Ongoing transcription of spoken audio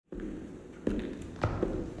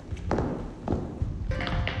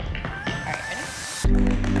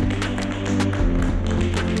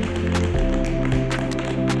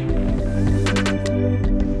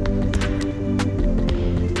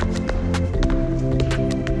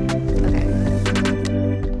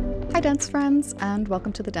Dance friends, and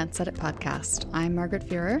welcome to the Dance Edit podcast. I'm Margaret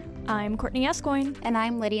Fuhrer. I'm Courtney Escoyne. And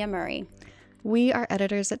I'm Lydia Murray. We are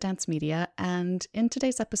editors at Dance Media, and in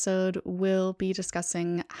today's episode, we'll be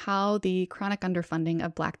discussing how the chronic underfunding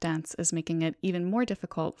of Black dance is making it even more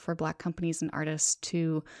difficult for Black companies and artists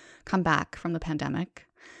to come back from the pandemic.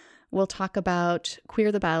 We'll talk about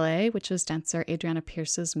Queer the Ballet, which is dancer Adriana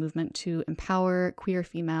Pierce's movement to empower queer,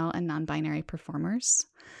 female, and non-binary performers.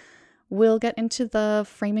 We'll get into the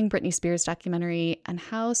Framing Britney Spears documentary and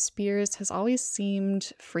how Spears has always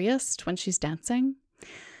seemed freest when she's dancing.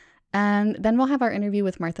 And then we'll have our interview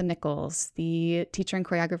with Martha Nichols, the teacher and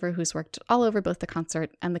choreographer who's worked all over both the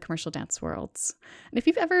concert and the commercial dance worlds. And if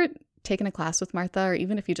you've ever taken a class with Martha, or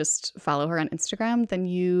even if you just follow her on Instagram, then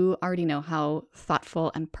you already know how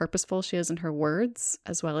thoughtful and purposeful she is in her words,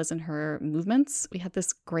 as well as in her movements. We had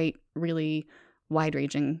this great, really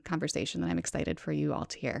wide-ranging conversation that I'm excited for you all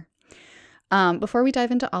to hear. Before we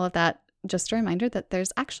dive into all of that, just a reminder that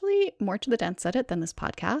there's actually more to the Dance Edit than this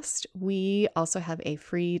podcast. We also have a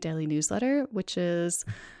free daily newsletter, which is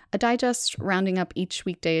a digest rounding up each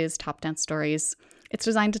weekday's top dance stories. It's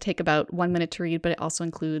designed to take about 1 minute to read, but it also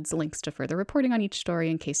includes links to further reporting on each story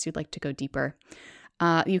in case you'd like to go deeper.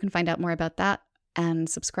 You can find out more about that and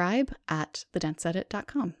subscribe at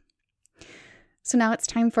thedanceedit.com. So now it's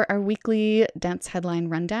time for our weekly dance headline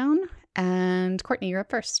rundown. And Courtney, you're up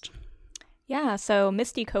first. Yeah, so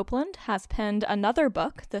Misty Copeland has penned another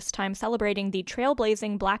book, this time celebrating the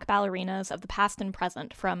trailblazing Black ballerinas of the past and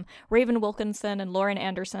present, from Raven Wilkinson and Lauren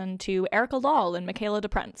Anderson to Erica Lawle and Michaela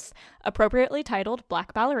DePrince. Appropriately titled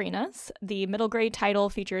Black Ballerinas, the middle grade title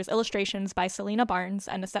features illustrations by Selena Barnes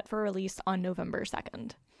and is set for release on November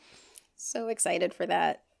 2nd. So excited for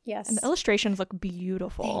that. Yes. And the illustrations look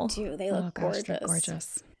beautiful. They do. They look gorgeous. They're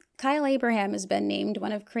gorgeous. Kyle Abraham has been named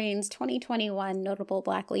one of Crane's 2021 Notable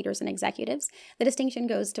Black Leaders and Executives. The distinction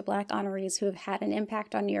goes to Black honorees who have had an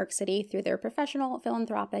impact on New York City through their professional,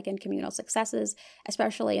 philanthropic, and communal successes,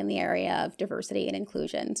 especially in the area of diversity and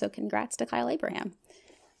inclusion. So congrats to Kyle Abraham.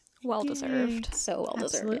 Well-deserved. So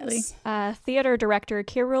well-deserved, Absolutely. yes. Theater director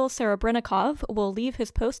Kirill Serebrennikov will leave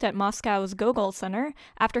his post at Moscow's Gogol Center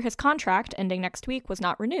after his contract, ending next week, was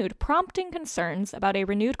not renewed, prompting concerns about a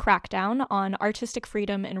renewed crackdown on artistic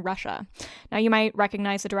freedom in Russia. Now, you might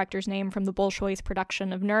recognize the director's name from the Bolshoi's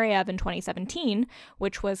production of Nureyev in 2017,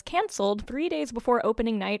 which was canceled 3 days before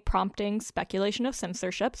opening night, prompting speculation of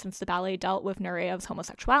censorship since the ballet dealt with Nureyev's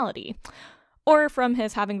homosexuality. Or from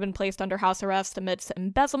his having been placed under house arrest amidst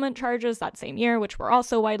embezzlement charges that same year, which were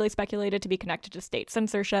also widely speculated to be connected to state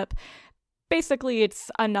censorship. Basically,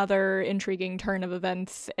 it's another intriguing turn of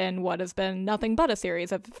events in what has been nothing but a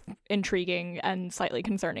series of intriguing and slightly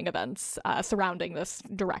concerning events surrounding this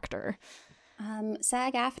director.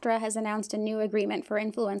 SAG-AFTRA has announced a new agreement for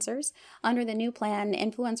influencers. Under the new plan,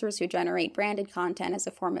 influencers who generate branded content as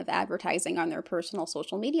a form of advertising on their personal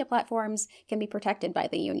social media platforms can be protected by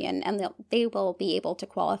the union, and they will be able to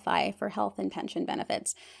qualify for health and pension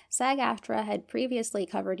benefits. SAG-AFTRA had previously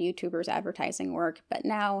covered YouTubers' advertising work, but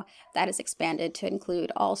now that is expanded to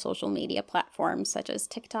include all social media platforms such as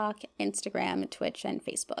TikTok, Instagram, Twitch, and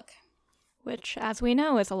Facebook. Which, as we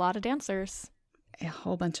know, is a lot of dancers. A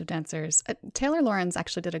whole bunch of dancers. Taylor Lawrence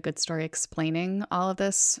actually did a good story explaining all of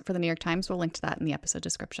this for the New York Times. We'll link to that in the episode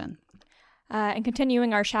description. And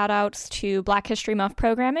continuing our shout-outs to Black History Month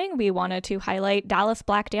programming, we wanted to highlight Dallas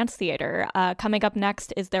Black Dance Theater. Coming up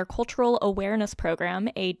next is their Cultural Awareness Program,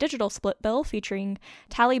 a digital split bill featuring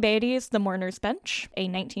Tally Beatty's The Mourner's Bench, a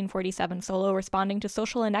 1947 solo responding to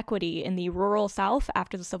social inequity in the rural South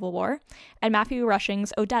after the Civil War, and Matthew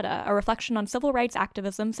Rushing's Odetta, a reflection on civil rights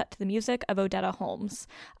activism set to the music of Odetta Holmes.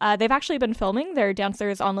 They've actually been filming their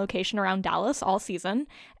dancers on location around Dallas all season,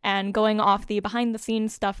 and going off the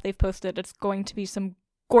behind-the-scenes stuff they've posted, it's going to be some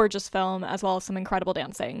gorgeous film as well as some incredible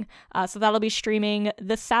dancing. So that'll be streaming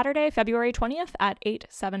this Saturday, February 20th at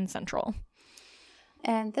 8/7 Central.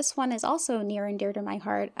 And this one is also near and dear to my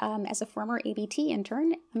heart. As a former ABT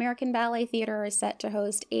intern, American Ballet Theater is set to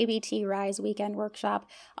host ABT Rise Weekend Workshop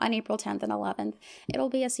on April 10th and 11th. It'll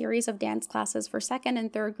be a series of dance classes for second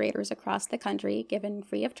and third graders across the country, given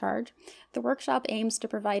free of charge. The workshop aims to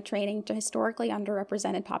provide training to historically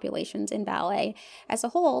underrepresented populations in ballet. As a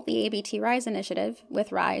whole, the ABT Rise initiative,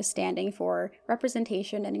 with RISE standing for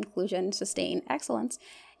Representation and Inclusion Sustain Excellence,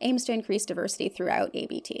 aims to increase diversity throughout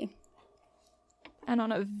ABT. And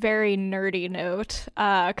on a very nerdy note,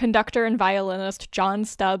 conductor and violinist John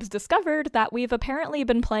Stubbs discovered that we've apparently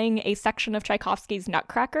been playing a section of Tchaikovsky's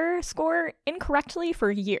Nutcracker score incorrectly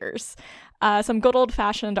for years. Some good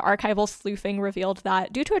old-fashioned archival sleuthing revealed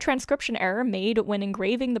that due to a transcription error made when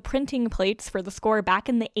engraving the printing plates for the score back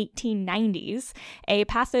in the 1890s, a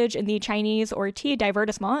passage in the Chinese or tea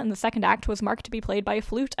divertissement in the second act was marked to be played by a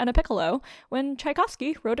flute and a piccolo, when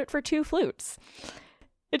Tchaikovsky wrote it for 2 flutes.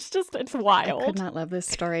 It's wild. I could not love this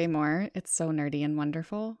story more. It's so nerdy and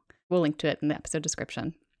wonderful. We'll link to it in the episode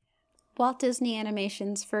description. Walt Disney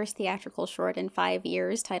Animation's first theatrical short in 5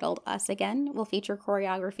 years, titled Us Again, will feature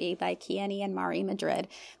choreography by Kiani and Mari Madrid.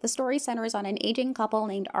 The story centers on an aging couple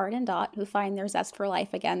named Art and Dot who find their zest for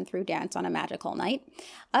life again through dance on a magical night.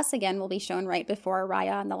 Us Again will be shown right before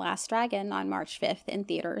Raya and the Last Dragon on March 5th in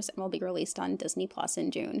theaters and will be released on Disney Plus in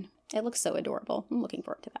June. It looks so adorable. I'm looking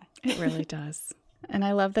forward to that. It really does. And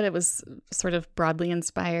I love that it was sort of broadly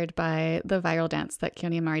inspired by the viral dance that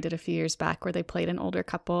Kiani and Mari did a few years back where they played an older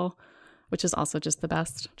couple, which is also just the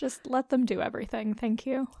best. Just let them do everything. Thank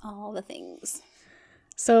you. All the things.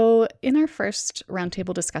 So in our first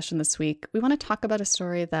roundtable discussion this week, we want to talk about a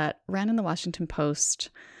story that ran in the Washington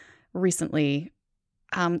Post recently.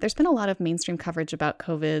 There's been a lot of mainstream coverage about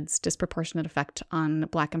COVID's disproportionate effect on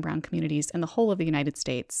Black and Brown communities in the whole of the United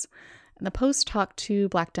States. And the Post talked to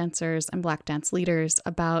Black dancers and Black dance leaders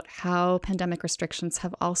about how pandemic restrictions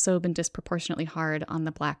have also been disproportionately hard on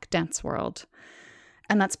the Black dance world.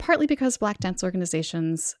 And that's partly because Black dance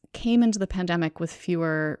organizations came into the pandemic with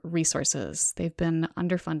fewer resources. They've been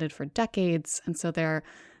underfunded for decades, and so they're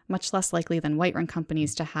much less likely than white-run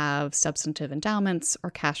companies to have substantive endowments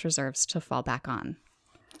or cash reserves to fall back on.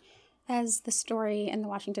 As the story in the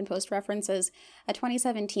Washington Post references, a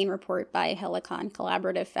 2017 report by Helicon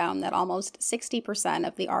Collaborative found that almost 60%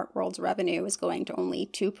 of the art world's revenue is going to only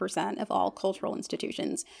 2% of all cultural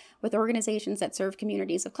institutions, with organizations that serve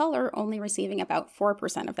communities of color only receiving about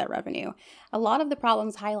 4% of that revenue. A lot of the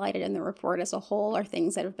problems highlighted in the report as a whole are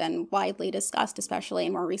things that have been widely discussed, especially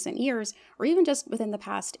in more recent years, or even just within the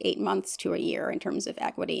past 8 months to a year in terms of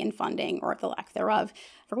equity in funding or the lack thereof.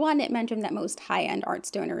 For one, it mentioned that most high-end arts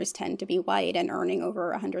donors tend to be white and earning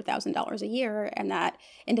over $100,000 a year, and that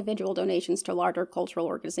individual donations to larger cultural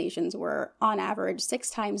organizations were, on average, 6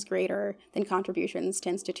 times greater than contributions to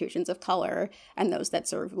institutions of color and those that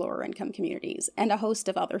serve lower-income communities, and a host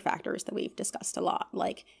of other factors that we've discussed a lot,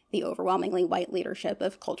 like the overwhelmingly white leadership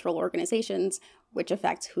of cultural organizations, which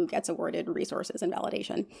affects who gets awarded resources and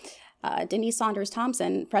validation. Denise Saunders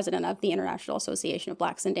Thompson, president of the International Association of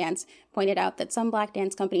Blacks in Dance, pointed out that some Black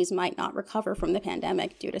dance companies might not recover from the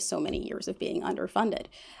pandemic due to so many years of being underfunded.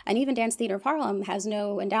 And even Dance Theater of Harlem has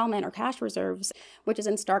no endowment or cash reserves, which is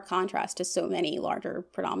in stark contrast to so many larger,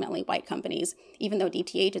 predominantly white companies, even though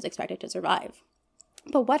DTH is expected to survive.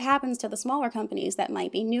 But what happens to the smaller companies that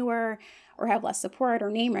might be newer or have less support or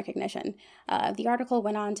name recognition? The article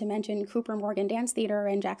went on to mention Cooper Morgan Dance Theater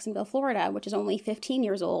in Jacksonville, Florida, which is only 15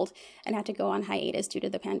 years old and had to go on hiatus due to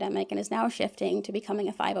the pandemic and is now shifting to becoming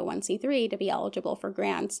a 501c3 to be eligible for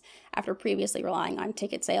grants after previously relying on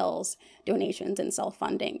ticket sales, donations, and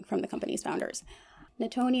self-funding from the company's founders.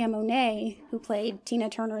 Natonia Monet, who played Tina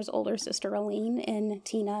Turner's older sister Aline in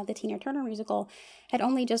Tina, the Tina Turner musical, had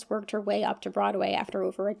only just worked her way up to Broadway after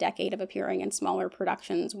over a decade of appearing in smaller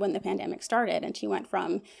productions when the pandemic started, and she went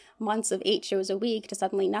from months of 8 shows a week to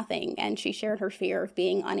suddenly nothing, and she shared her fear of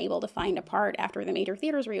being unable to find a part after the major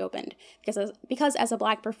theaters reopened, because as a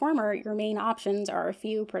Black performer, your main options are a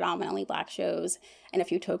few predominantly Black shows and a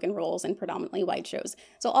few token roles in predominantly white shows.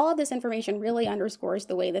 So all of this information really underscores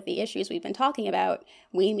the way that the issues we've been talking about,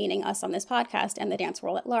 we meaning us on this podcast and the dance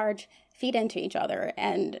world at large, feed into each other,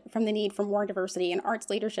 and from the need for more diversity in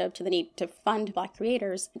arts leadership to the need to fund Black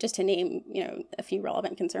creators, just to name, a few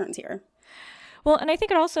relevant concerns here. Well, and I think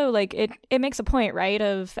it also, it makes a point, right,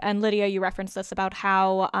 and Lydia, you referenced this about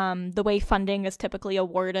how the way funding is typically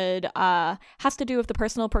awarded has to do with the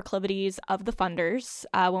personal proclivities of the funders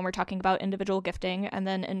when we're talking about individual gifting. And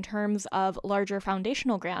then in terms of larger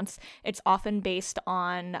foundational grants, it's often based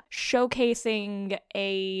on showcasing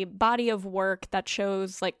a body of work that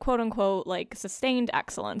shows, quote unquote, sustained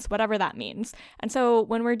excellence, whatever that means. And so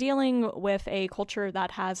when we're dealing with a culture that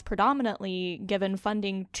has predominantly given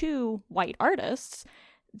funding to white artists,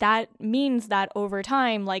 that means that over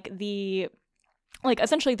time,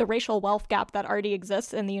 essentially the racial wealth gap that already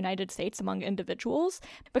exists in the United States among individuals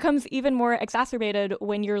becomes even more exacerbated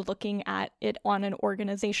when you're looking at it on an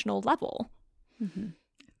organizational level. Mm-hmm.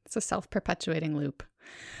 It's a self-perpetuating loop.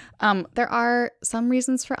 There are some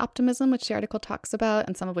reasons for optimism, which the article talks about,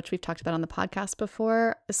 and some of which we've talked about on the podcast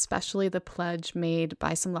before, especially the pledge made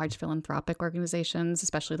by some large philanthropic organizations,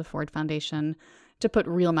 especially the Ford Foundation, to put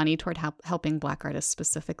real money toward helping Black artists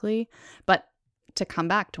specifically. But to come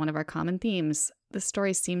back to one of our common themes, this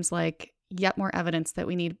story seems like yet more evidence that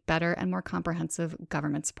we need better and more comprehensive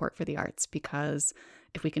government support for the arts, because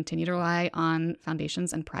if we continue to rely on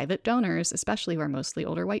foundations and private donors, especially who are mostly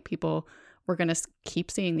older white people, we're going to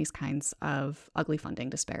keep seeing these kinds of ugly funding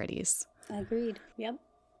disparities. Agreed. Yep.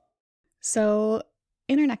 So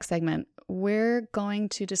in our next segment, we're going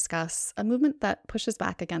to discuss a movement that pushes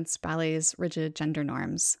back against ballet's rigid gender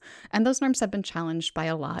norms. And those norms have been challenged by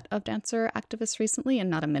a lot of dancer activists recently, and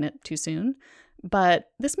not a minute too soon. But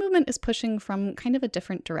this movement is pushing from kind of a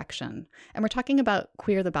different direction. And we're talking about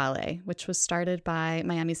Queer the Ballet, which was started by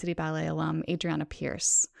Miami City Ballet alum Adriana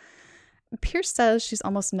Pierce. Pierce says she's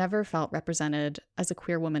almost never felt represented as a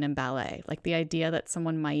queer woman in ballet. Like, the idea that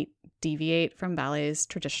someone might deviate from ballet's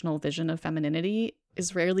traditional vision of femininity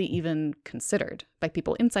is rarely even considered by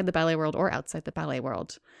people inside the ballet world or outside the ballet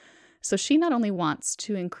world. So she not only wants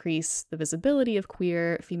to increase the visibility of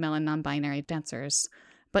queer, female, and non-binary dancers,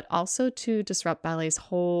 but also to disrupt ballet's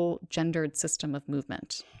whole gendered system of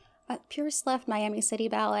movement. Pierce left Miami City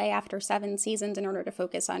Ballet after 7 seasons in order to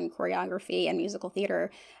focus on choreography and musical theater,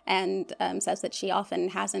 and says that she often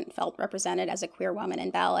hasn't felt represented as a queer woman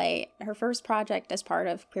in ballet. Her first project as part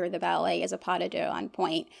of Queer the Ballet is a pas de deux on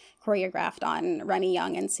Point, choreographed on Remy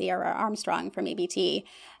Young and Sierra Armstrong from ABT,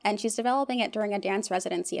 and she's developing it during a dance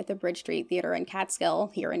residency at the Bridge Street Theater in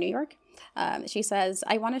Catskill here in New York. She says,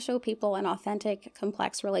 "I want to show people an authentic,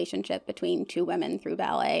 complex relationship between two women through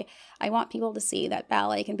ballet. I want people to see that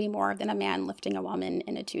ballet can be more than a man lifting a woman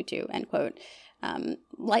in a tutu," end quote.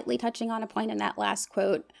 Lightly touching on a point in that last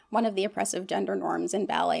quote, one of the oppressive gender norms in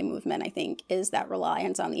ballet movement, I think, is that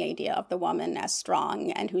reliance on the idea of the woman as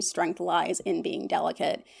strong and whose strength lies in being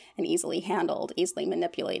delicate and easily handled, easily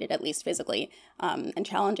manipulated, at least physically. And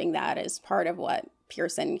challenging that is part of what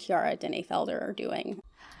Pierce and Chiara Dene-Felder are doing.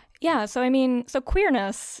 Yeah, so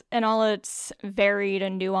queerness in all its varied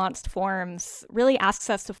and nuanced forms really asks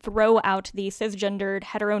us to throw out the cisgendered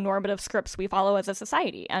heteronormative scripts we follow as a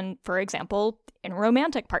society, and, for example, in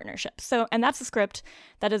romantic partnerships. And that's a script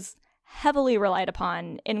that is heavily relied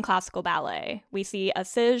upon in classical ballet. We see a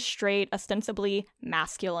cis, straight, ostensibly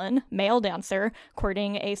masculine male dancer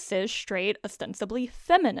courting a cis, straight, ostensibly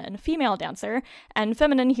feminine female dancer, and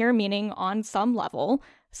feminine here meaning, on some level,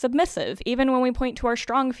 submissive, even when we point to our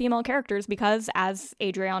strong female characters, because, as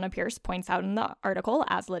Adriana Pierce points out in the article,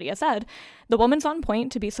 as Lydia said, the woman's on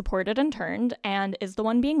point to be supported and turned, and is the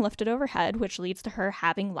one being lifted overhead, which leads to her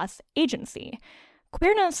having less agency.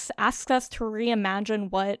 Queerness asks us to reimagine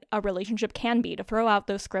what a relationship can be, to throw out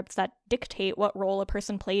those scripts that dictate what role a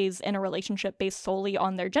person plays in a relationship based solely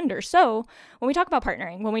on their gender. So, when we talk about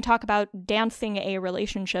partnering, when we talk about dancing a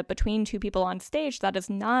relationship between two people on stage that is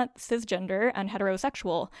not cisgender and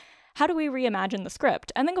heterosexual, how do we reimagine the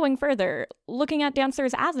script? And then going further, looking at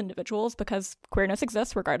dancers as individuals, because queerness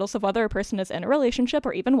exists regardless of whether a person is in a relationship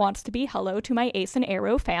or even wants to be. Hello to my Ace and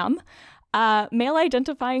Arrow fam.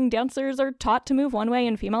 Male-identifying dancers are taught to move one way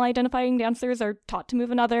and female-identifying dancers are taught to move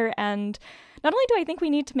another. And not only do I think we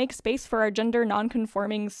need to make space for our gender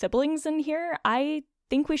non-conforming siblings in here, I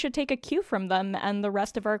think we should take a cue from them and the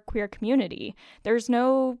rest of our queer community. There's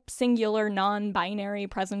no singular non-binary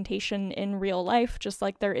presentation in real life, just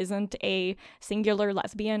like there isn't a singular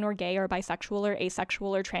lesbian or gay or bisexual or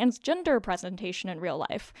asexual or transgender presentation in real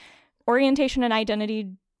life. Orientation and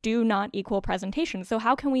identity do not equal presentation. So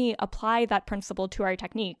how can we apply that principle to our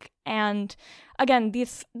technique? And again,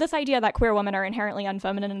 this idea that queer women are inherently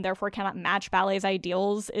unfeminine and therefore cannot match ballet's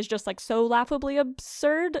ideals is just like so laughably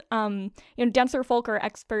absurd. Dancer folk are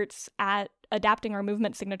experts at adapting our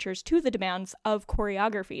movement signatures to the demands of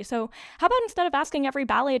choreography. So how about instead of asking every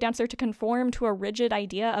ballet dancer to conform to a rigid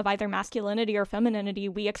idea of either masculinity or femininity,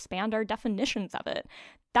 we expand our definitions of it?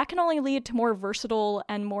 That can only lead to more versatile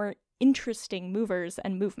and more interesting movers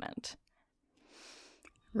and movement.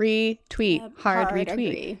 Retweet, hard retweet.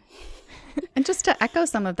 Agree. And just to echo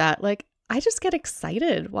some of that, I just get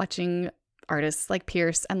excited watching artists like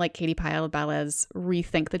Pierce and like Katie Pyle Ballet's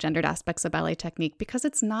rethink the gendered aspects of ballet technique, because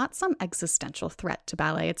it's not some existential threat to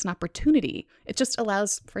ballet. It's an opportunity. It just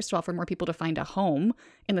allows, first of all, for more people to find a home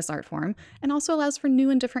in this art form, and also allows for new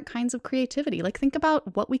and different kinds of creativity. Think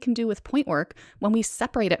about what we can do with point work when we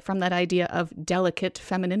separate it from that idea of delicate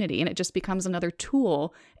femininity, and it just becomes another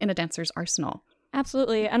tool in a dancer's arsenal.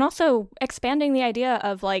 Absolutely. And also expanding the idea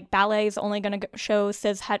of like ballet is only going to show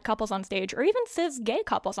cis het couples on stage or even cis gay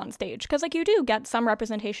couples on stage. Because like you do get some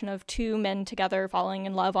representation of two men together falling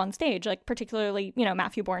in love on stage. Like particularly,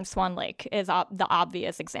 Matthew Bourne's Swan Lake is the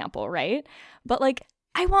obvious example, right? But like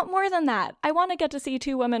I want more than that. I want to get to see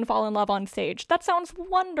two women fall in love on stage. That sounds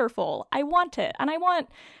wonderful. I want it. And I want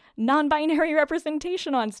non-binary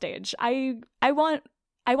representation on stage. I want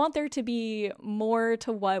there to be more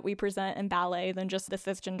to what we present in ballet than just the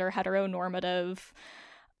cisgender heteronormative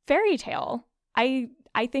fairy tale. I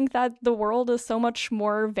think that the world is so much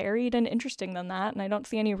more varied and interesting than that, and I don't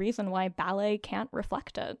see any reason why ballet can't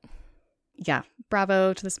reflect it. Yeah,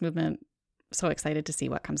 bravo to this movement. So excited to see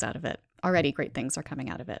what comes out of it. Already great things are coming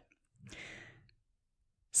out of it.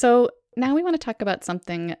 So now we want to talk about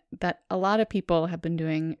something that a lot of people have been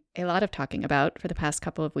doing a lot of talking about for the past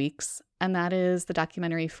couple of weeks, and that is the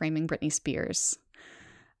documentary Framing Britney Spears.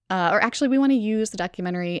 Or actually, we want to use the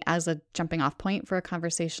documentary as a jumping off point for a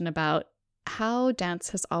conversation about how dance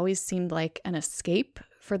has always seemed like an escape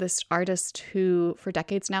for this artist who, for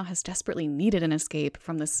decades now, has desperately needed an escape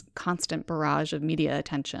from this constant barrage of media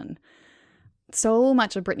attention. So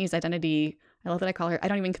much of Britney's identity, I love that I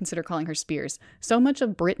don't even consider calling her Spears. So much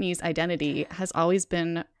of Britney's identity has always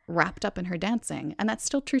been wrapped up in her dancing. And that's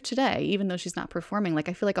still true today, even though she's not performing. Like,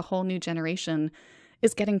 I feel like a whole new generation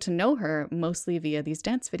is getting to know her mostly via these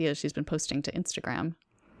dance videos she's been posting to Instagram.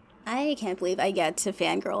 I can't believe I get to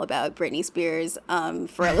fangirl about Britney Spears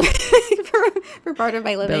for part of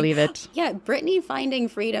my living. Believe it. Yeah, Britney finding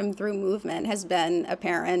freedom through movement has been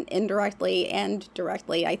apparent indirectly and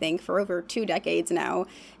directly, I think, for over 2 decades now.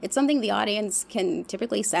 It's something the audience can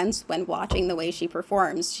typically sense when watching the way she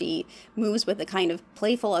performs. She moves with a kind of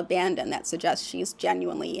playful abandon that suggests she's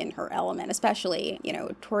genuinely in her element, especially,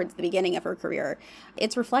 towards the beginning of her career.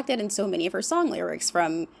 It's reflected in so many of her song lyrics,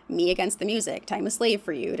 from Me Against the Music, Time a Slave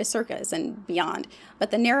for You, to Circus and beyond.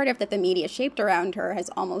 But the narrative that the media shaped around her has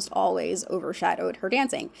almost always overshadowed her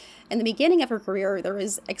dancing. In the beginning of her career, there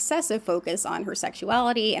was excessive focus on her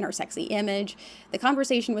sexuality and her sexy image. The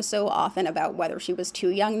conversation was so often about whether she was too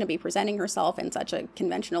young to be presenting herself in such a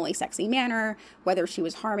conventionally sexy manner, whether she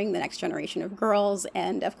was harming the next generation of girls,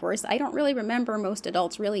 and of course, I don't really remember most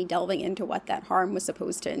adults really delving into what that harm was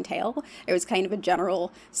supposed to entail. It was kind of a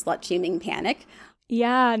general slut-shaming panic.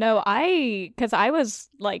 Yeah, no, because I was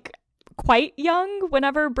like quite young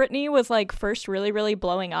whenever Britney was like first really, really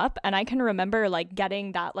blowing up. And I can remember like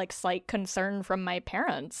getting that like slight concern from my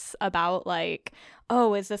parents about like,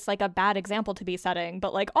 oh, is this like a bad example to be setting?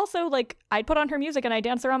 But like also like I'd put on her music and I'd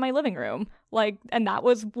dance around my living room. Like, and that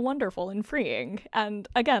was wonderful and freeing. And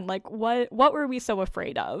again, like what were we so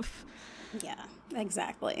afraid of? Yeah,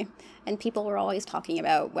 exactly. And people were always talking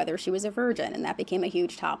about whether she was a virgin, and that became a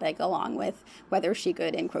huge topic, along with whether she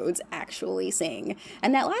could, in quotes, actually sing.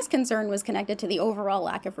 And that last concern was connected to the overall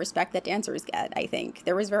lack of respect that dancers get, I think.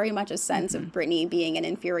 There was very much a sense of Britney being an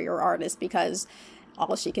inferior artist because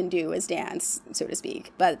all she can do is dance, so to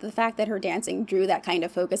speak. But the fact that her dancing drew that kind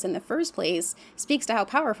of focus in the first place speaks to how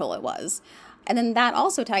powerful it was. And then that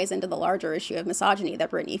also ties into the larger issue of misogyny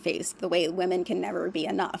that Britney faced, the way women can never be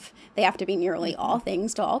enough. They have to be nearly all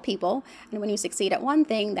things to all people, and when you succeed at one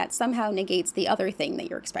thing, that somehow negates the other thing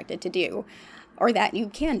that you're expected to do, or that you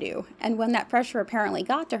can do. And when that pressure apparently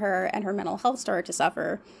got to her and her mental health started to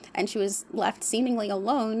suffer, and she was left seemingly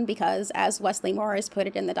alone because, as Wesley Morris put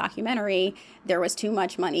it in the documentary, there was too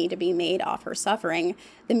much money to be made off her suffering,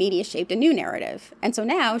 the media shaped a new narrative. And so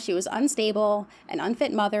now she was unstable, an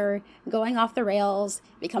unfit mother, going off the rails,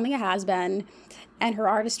 becoming a has-been, and her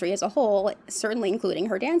artistry as a whole, certainly including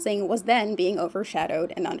her dancing, was then being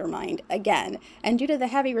overshadowed and undermined again. And due to the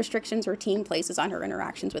heavy restrictions her team places on her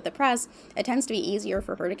interactions with the press, it tends to be easier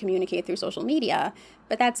for her to communicate through social media,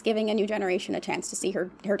 but that's giving a new generation a chance to see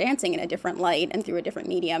her dancing in a different light and through a different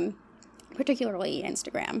medium, particularly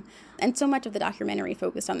Instagram. And so much of the documentary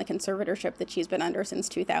focused on the conservatorship that she's been under since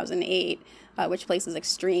 2008, which places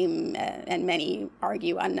extreme and many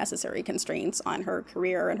argue unnecessary constraints on her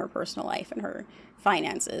career and her personal life and her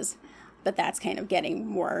finances. But that's kind of getting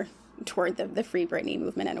more toward the Free Britney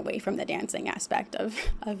movement and away from the dancing aspect of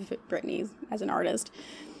Britney as an artist.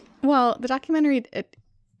 Well, the documentary,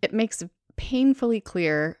 it makes painfully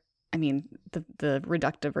clear, I mean, the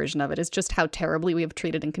reductive version of it is just how terribly we have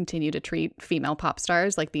treated and continue to treat female pop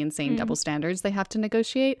stars, like the insane double standards they have to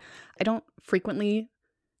negotiate. I don't frequently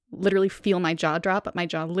literally feel my jaw drop, but my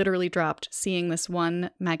jaw literally dropped seeing this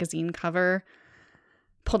one magazine cover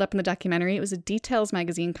pulled up in the documentary. It was a Details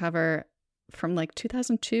magazine cover from like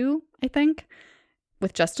 2002, I think,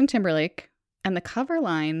 with Justin Timberlake. And the cover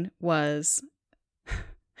line was,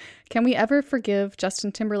 Can we ever forgive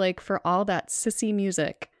Justin Timberlake for all that sissy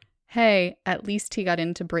music? Hey, at least he got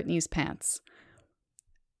into Britney's pants.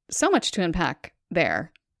 So much to unpack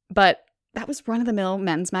there. But that was run-of-the-mill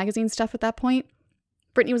men's magazine stuff at that point.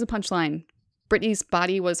 Britney was a punchline. Britney's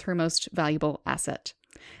body was her most valuable asset.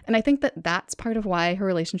 And I think that that's part of why her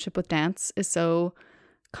relationship with dance is so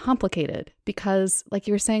complicated. Because, like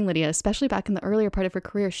you were saying, Lydia, especially back in the earlier part of her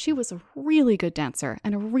career, she was a really good dancer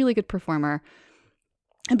and a really good performer.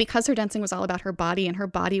 And because her dancing was all about her body, and her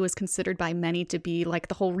body was considered by many to be like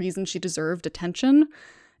the whole reason she deserved attention,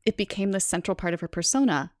 it became the central part of her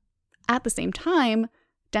persona. At the same time,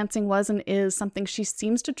 dancing was and is something she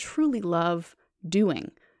seems to truly love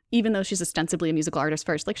doing, even though she's ostensibly a musical artist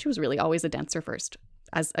first. Like, she was really always a dancer first,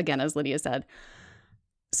 as Lydia said.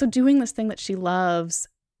 So doing this thing that she loves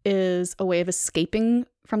is a way of escaping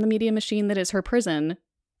from the media machine that is her prison,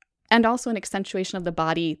 and also an accentuation of the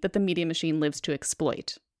body that the media machine lives to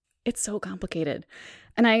exploit. It's so complicated.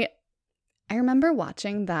 And I remember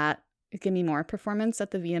watching that Gimme More performance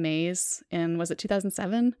at the VMAs in, was it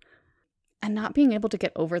 2007? And not being able to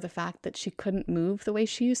get over the fact that she couldn't move the way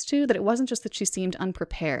she used to, that it wasn't just that she seemed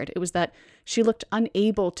unprepared. It was that she looked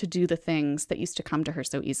unable to do the things that used to come to her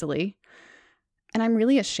so easily. And I'm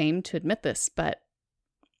really ashamed to admit this, but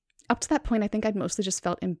up to that point, I think I'd mostly just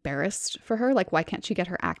felt embarrassed for her. Like, why can't she get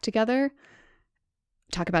her act together?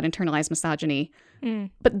 Talk about internalized misogyny.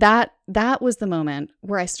 But that was the moment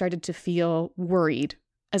where I started to feel worried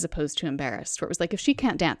as opposed to embarrassed, where it was like, if she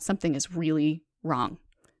can't dance, something is really wrong.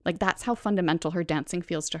 Like, that's how fundamental her dancing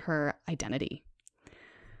feels to her identity.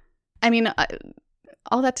 I mean,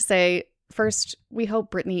 all that to say, first, we hope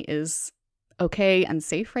Britney is okay and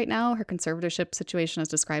safe right now. Her conservatorship situation, as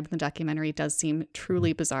described in the documentary, does seem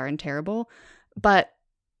truly bizarre and terrible. But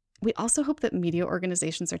we also hope that media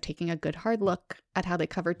organizations are taking a good hard look at how they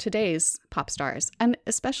cover today's pop stars, and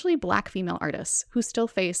especially Black female artists who still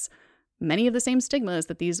face many of the same stigmas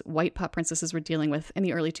that these white pop princesses were dealing with in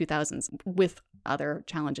the early 2000s, with other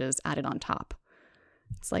challenges added on top.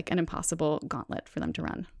 It's like an impossible gauntlet for them to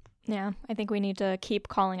run. Yeah, I think we need to keep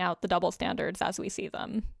calling out the double standards as we see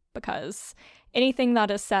them, because anything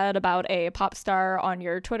that is said about a pop star on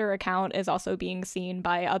your Twitter account is also being seen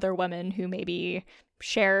by other women who maybe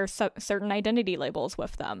share certain identity labels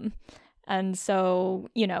with them. And so,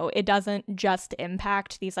 you know, it doesn't just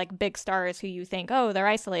impact these like big stars who you think, oh, they're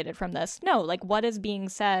isolated from this. No, like what is being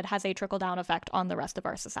said has a trickle-down effect on the rest of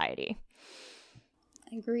our society.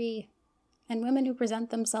 I agree. And women who present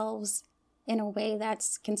themselves in a way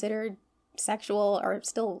that's considered sexual are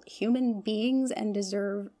still human beings and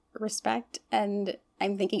deserve respect. And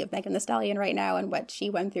I'm thinking of Megan Thee Stallion right now and what she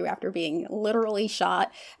went through after being literally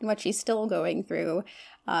shot, and what she's still going through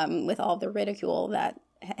with all the ridicule that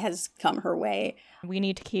has come her way. We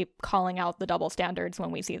need to keep calling out the double standards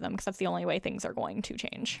when we see them, because that's the only way things are going to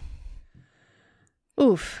change.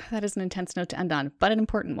 Oof, that is an intense note to end on, but an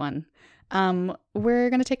important one. We're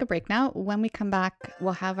going to take a break now. When we come back,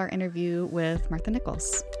 we'll have our interview with Martha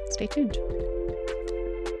Nichols. Stay tuned.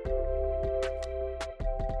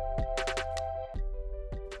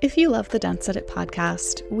 If you love the Dance Edit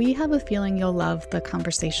podcast, we have a feeling you'll love the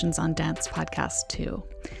Conversations on Dance podcast too.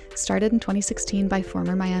 Started in 2016 by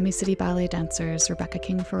former Miami City Ballet dancers Rebecca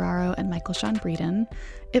King-Ferraro and Michael Sean Breeden,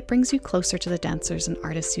 it brings you closer to the dancers and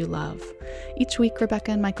artists you love. Each week, Rebecca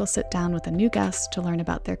and Michael sit down with a new guest to learn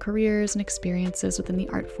about their careers and experiences within the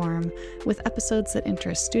art form, with episodes that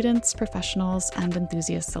interest students, professionals, and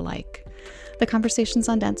enthusiasts alike. The Conversations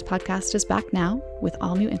on Dance podcast is back now with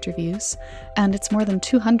all new interviews, and its more than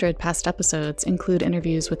 200 past episodes include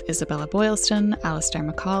interviews with Isabella Boylston, Alistair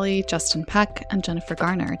Macaulay, Justin Peck, and Jennifer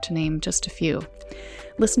Garner, to name just a few.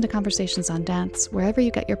 Listen to Conversations on Dance wherever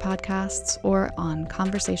you get your podcasts or on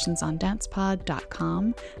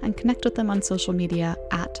conversationsondancepod.com, and connect with them on social media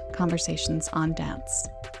at Conversations on Dance.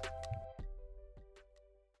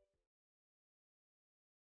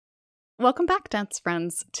 Welcome back, dance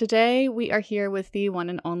friends. Today we are here with the one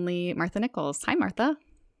and only Martha Nichols. Hi, Martha.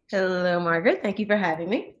 Hello, Margaret. Thank you for having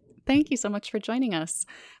me. Thank you so much for joining us.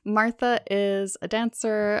 Martha is a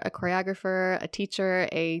dancer, a choreographer, a teacher,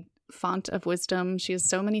 a font of wisdom. She is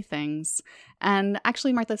so many things. And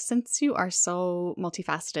actually, Martha, since you are so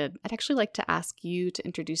multifaceted, I'd actually like to ask you to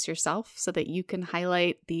introduce yourself so that you can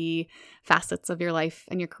highlight the facets of your life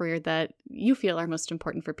and your career that you feel are most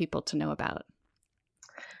important for people to know about.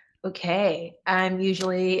 Okay, I'm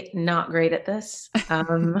usually not great at this,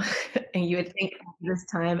 and you would think this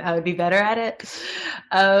time I would be better at it.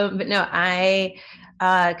 But no, I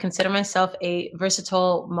consider myself a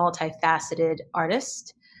versatile, multifaceted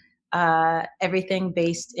artist, everything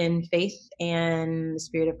based in faith and the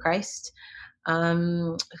Spirit of Christ.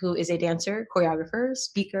 who is a dancer, choreographer,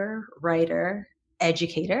 speaker, writer,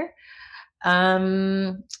 educator.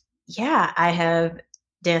 Um, yeah, I have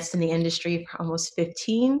danced in the industry for almost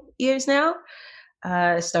 15 years now.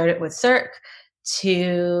 Started with Cirque,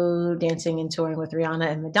 to dancing and touring with Rihanna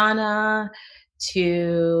and Madonna,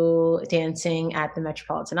 to dancing at the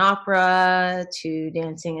Metropolitan Opera, to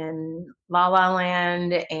dancing in La La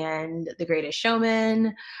Land and The Greatest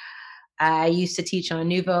Showman. I used to teach on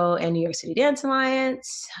Nouveau and New York City Dance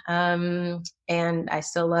Alliance, and I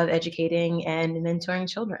still love educating and mentoring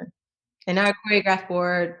children. And now I choreograph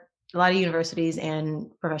for a lot of universities and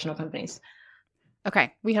professional companies.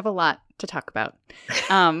 Okay, we have a lot to talk about.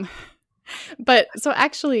 Um, but so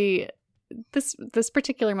actually, this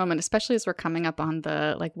particular moment, especially as we're coming up on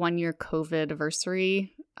the 1 year COVID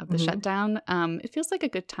anniversary of the shutdown, it feels like a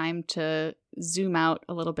good time to zoom out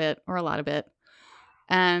a little bit or a lot of it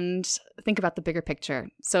and think about the bigger picture.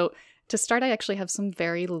 So to start, I actually have some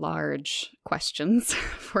very large questions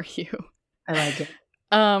for you. I like it.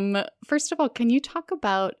 First of all, can you talk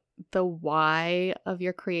about the why of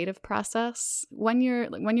your creative process when you're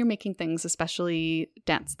making things, especially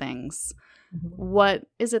dance things? What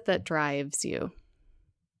is it that drives you?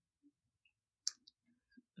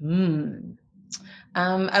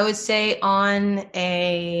 I would say on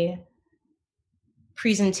a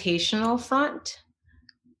presentational front,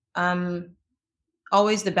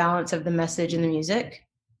 always the balance of the message and the music.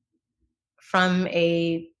 From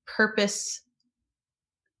a purpose,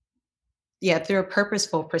 through a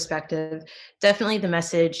purposeful perspective, definitely the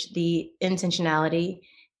message, the intentionality,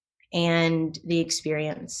 and the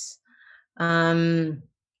experience. I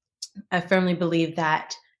firmly believe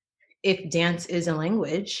that if dance is a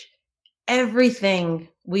language, everything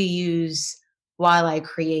we use while I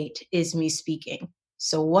create is me speaking.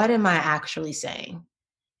 So, what am I actually saying?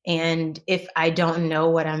 And if I don't know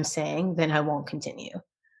what I'm saying, then I won't continue.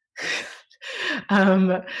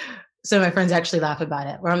 So my friends actually laugh about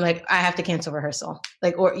it, where I'm like, I have to cancel rehearsal.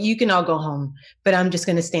 Like, or you can all go home, but I'm just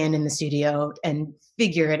going to stand in the studio and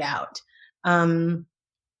figure it out. So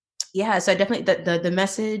I definitely, the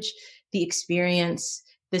message, the experience,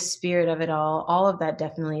 the spirit of it all of that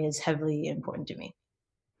definitely is heavily important to me.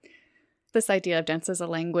 This idea of dance as a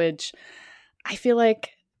language, I feel like,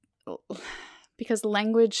 because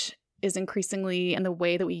language is increasingly, and the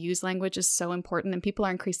way that we use language is so important, and people are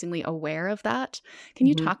increasingly aware of that. Can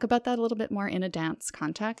you talk about that a little bit more in a dance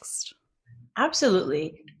context?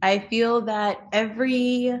 Absolutely. I feel that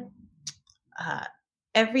everything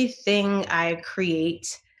I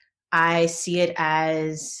create, I see it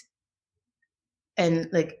as, and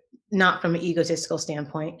like, not from an egotistical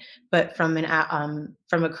standpoint, but from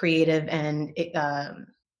a creative and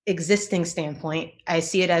existing standpoint, I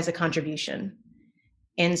see it as a contribution.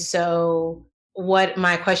 And so, what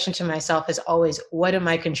my question to myself is always, what am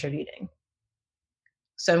I contributing?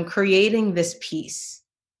 So I'm creating this piece.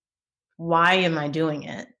 Why am I doing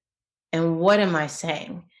it? And what am I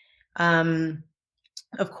saying?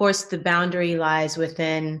 Of course, the boundary lies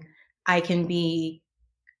within, I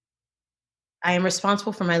am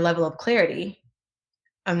responsible for my level of clarity.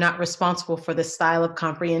 I'm not responsible for the style of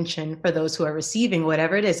comprehension for those who are receiving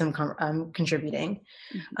whatever it is I'm contributing.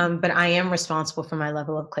 But I am responsible for my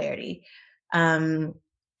level of clarity. And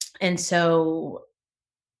so,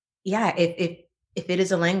 if it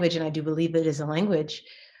is a language, and I do believe it is a language,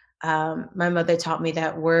 my mother taught me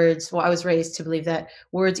that I was raised to believe that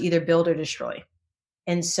words either build or destroy.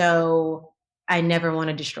 And so I never want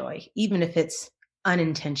to destroy, even if it's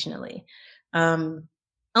unintentionally.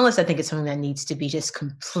 Unless I think it's something that needs to be just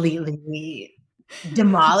completely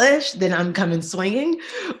demolished, then I'm coming swinging.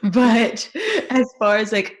 But as far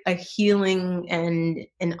as like a healing and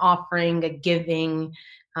an offering, a giving,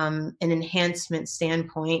 an enhancement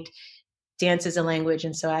standpoint, dance is a language.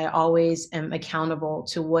 And so I always am accountable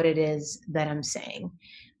to what it is that I'm saying.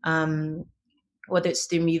 Whether it's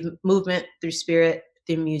through movement, through spirit,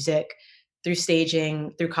 through music, through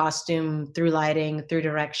staging, through costume, through lighting, through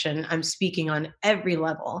direction, I'm speaking on every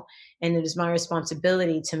level. And it is my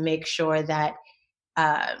responsibility to make sure that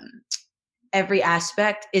every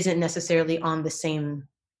aspect isn't necessarily on the same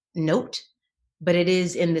note, but it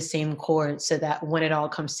is in the same chord, so that when it all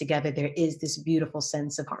comes together, there is this beautiful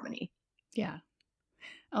sense of harmony. Yeah.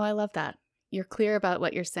 Oh, I love that. You're clear about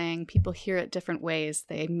what you're saying. People hear it different ways.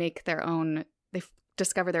 They make their own,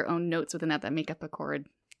 discover their own notes within that make up a chord.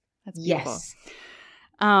 That's beautiful. Yes.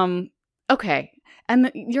 Okay.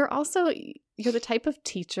 And you're the type of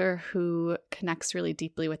teacher who connects really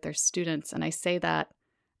deeply with their students. And I say that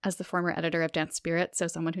as the former editor of Dance Spirit, so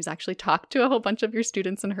someone who's actually talked to a whole bunch of your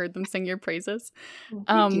students and heard them sing your praises.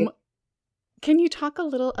 Thank you. Can you talk a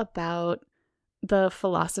little about the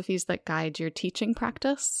philosophies that guide your teaching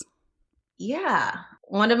practice? Yeah.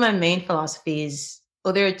 One of my main philosophies,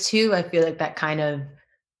 well, there are two I feel like that kind of,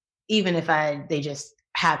 even if they just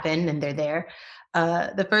happen and they're there.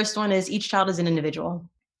 The first one is each child is an individual.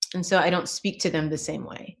 And so I don't speak to them the same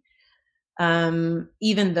way.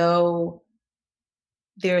 Even though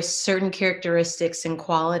there are certain characteristics and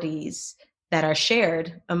qualities that are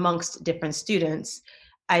shared amongst different students,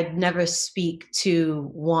 I'd never speak to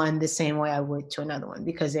one the same way I would to another one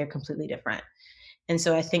because they're completely different. And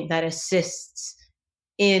so I think that assists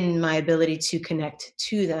in my ability to connect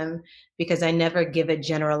to them because I never give a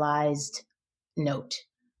generalized note.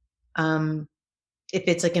 Um, if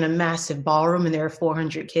it's like in a massive ballroom and there are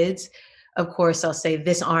 400 kids, of course, I'll say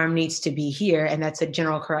this arm needs to be here. And that's a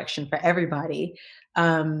general correction for everybody.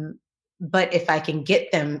 Um, but if I can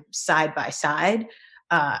get them side by side,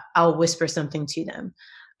 I'll whisper something to them.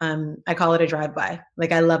 I call it a drive-by.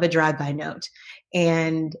 Like I love a drive-by note.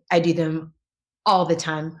 And I do them all the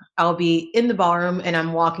time. I'll be in the ballroom and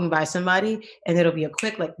I'm walking by somebody and it'll be a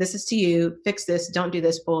quick, like, this is to you, fix this, don't do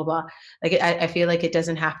this, blah, blah, blah. Like, I feel like it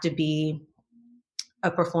doesn't have to be a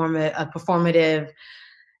performative,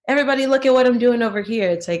 everybody look at what I'm doing over here.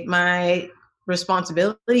 It's like my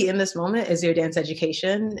responsibility in this moment is your dance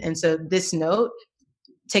education. And so this note,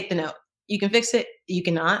 take the note. You can fix it, you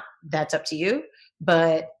cannot, that's up to you.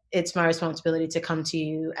 But it's my responsibility to come to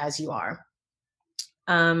you as you are.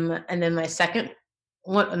 And then my second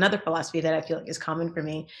one, another philosophy that I feel like is common for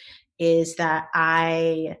me is that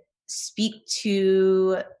I speak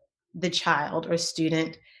to the child or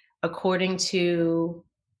student according to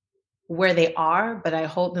where they are, but I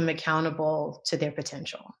hold them accountable to their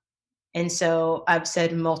potential. And so I've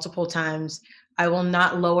said multiple times, I will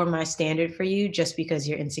not lower my standard for you just because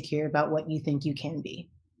you're insecure about what you think you can be.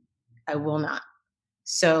 I will not.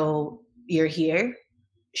 So you're here,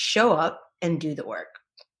 show up and do the work.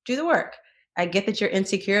 Do the work. I get that you're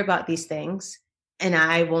insecure about these things and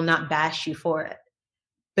I will not bash you for it.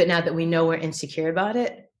 But now that we know we're insecure about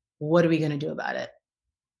it, what are we going to do about it?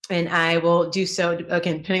 And I will do so,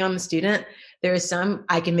 again, depending on the student. There are some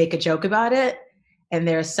I can make a joke about it. And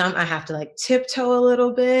there are some I have to like tiptoe a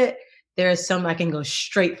little bit. There are some I can go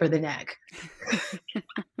straight for the neck.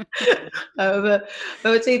 But I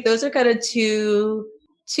would say those are kind of two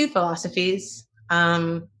philosophies.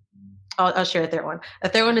 I'll share a third one. A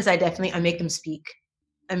third one is I make them speak.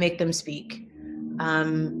 I make them speak.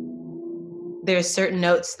 There are certain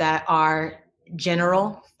notes that are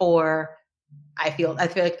general for, I feel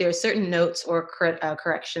like there are certain notes or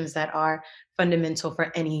corrections that are fundamental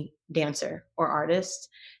for any dancer or artist.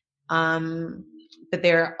 But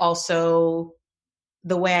there are also,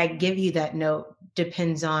 the way I give you that note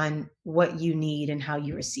depends on what you need and how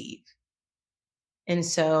you receive. And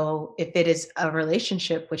so if it is a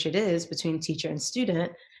relationship, which it is between teacher and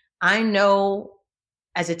student, I know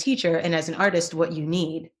as a teacher and as an artist what you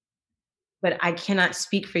need, but I cannot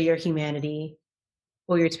speak for your humanity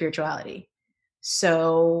or your spirituality.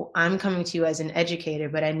 So I'm coming to you as an educator,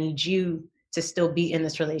 but I need you to still be in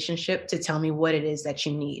this relationship to tell me what it is that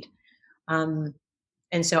you need.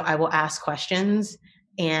 And so I will ask questions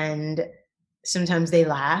and sometimes they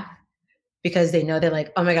laugh because they know they're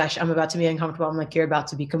like, oh my gosh, I'm about to be uncomfortable. I'm like, you're about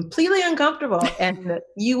to be completely uncomfortable. And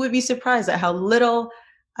you would be surprised at how little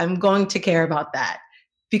I'm going to care about that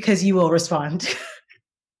because you will respond.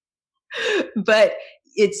 But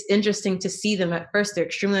it's interesting to see them at first. They're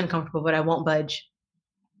extremely uncomfortable, but I won't budge.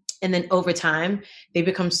 And then over time, they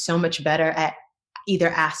become so much better at either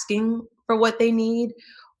asking for what they need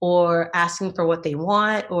or asking for what they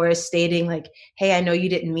want or stating like, hey, I know you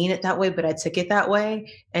didn't mean it that way, but I took it that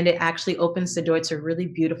way. And it actually opens the door to really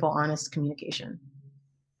beautiful, honest communication.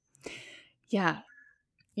 Yeah.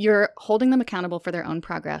 You're holding them accountable for their own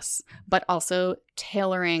progress, but also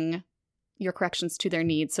tailoring your corrections to their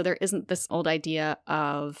needs. So there isn't this old idea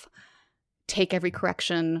of take every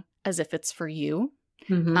correction as if it's for you.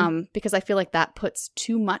 Mm-hmm. Because I feel like that puts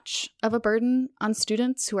too much of a burden on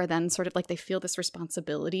students who are then sort of like they feel this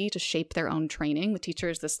responsibility to shape their own training. The teacher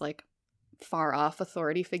is this like far off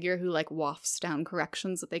authority figure who like wafts down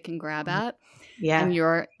corrections that they can grab at. Yeah. And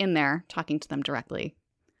you're in there talking to them directly.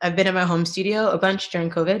 I've been in my home studio a bunch during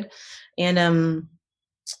COVID and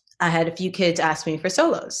I had a few kids ask me for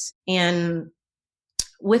solos. And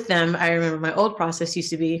with them, I remember my old process used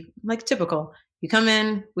to be like typical. You come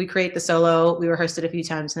in, we create the solo, we rehearsed it a few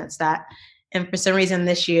times, and that's that. And for some reason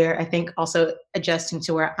this year, I think also adjusting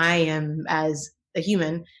to where I am as a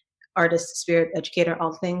human, artist, spirit, educator,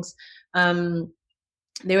 all things,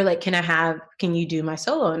 they were like, can you do my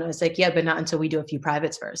solo? And I was like, yeah, but not until we do a few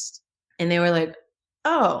privates first. And they were like,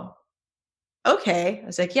 oh, okay. I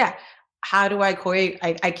was like, yeah, how do I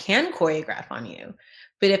I can choreograph on you.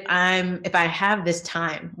 But if I have this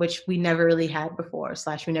time, which we never really had before,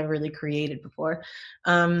 / we never really created before,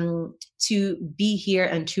 to be here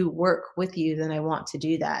and to work with you, then I want to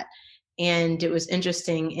do that. And it was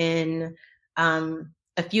interesting in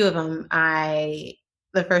a few of them,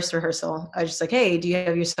 the first rehearsal, I was just like, hey, do you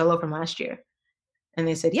have your solo from last year? And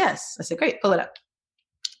they said, yes. I said, great, pull it up.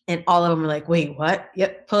 And all of them were like, wait, what?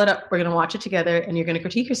 Yep, pull it up. We're going to watch it together and you're going to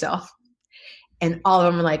critique yourself. And all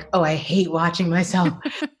of them are like, oh, I hate watching myself.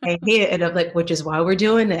 I hate it. And I'm like, which is why we're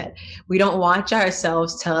doing it. We don't watch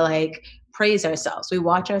ourselves to like praise ourselves. We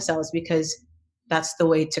watch ourselves because that's the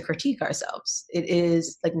way to critique ourselves. It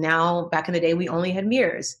is like now, back in the day, we only had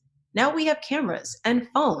mirrors. Now we have cameras and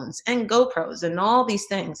phones and GoPros and all these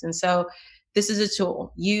things. And so this is a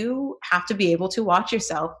tool. You have to be able to watch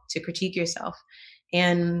yourself, to critique yourself.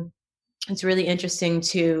 And it's really interesting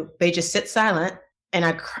they just sit silent. And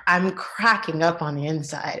I'm cracking up on the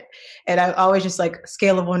inside. And I always just like,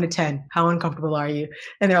 scale of 1 to 10, how uncomfortable are you?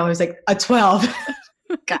 And they're always like, a 12.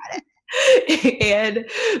 Got it.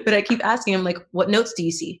 But I keep asking them, like, what notes do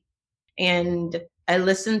you see? And I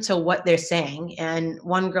listen to what they're saying. And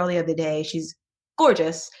one girl the other day, she's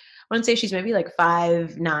gorgeous. I want to say she's maybe like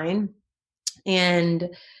 5'9".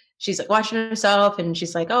 And she's like watching herself and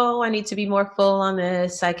she's like, oh, I need to be more full on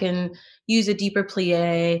this. I can use a deeper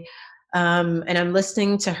plie. And I'm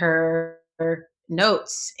listening to her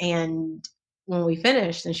notes. And when we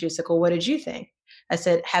finished, and she was like, well, what did you think? I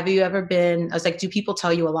said, I was like, do people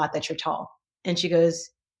tell you a lot that you're tall? And she goes,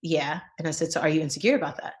 yeah. And I said, so are you insecure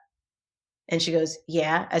about that? And she goes,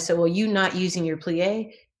 yeah. I said, well, you not using your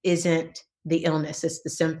plie isn't the illness, it's the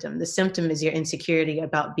symptom. The symptom is your insecurity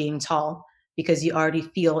about being tall because you already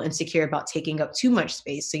feel insecure about taking up too much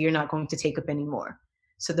space. So you're not going to take up any more.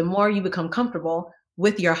 So the more you become comfortable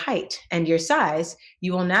with your height and your size,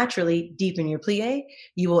 you will naturally deepen your plie,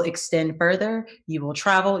 you will extend further, you will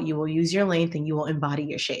travel, you will use your length, and you will embody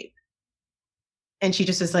your shape. And she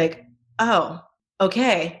just was like, oh,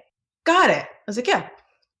 okay, got it. I was like, yeah.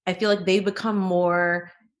 I feel like they become more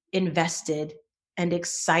invested and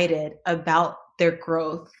excited about their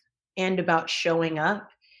growth and about showing up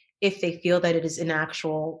if they feel that it is an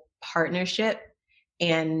actual partnership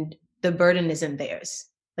and the burden isn't theirs.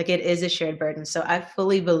 Like it is a shared burden. So I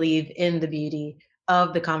fully believe in the beauty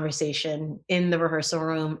of the conversation in the rehearsal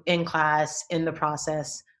room, in class, in the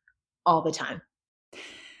process, all the time.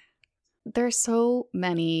 There are so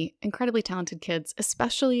many incredibly talented kids,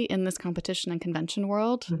 especially in this competition and convention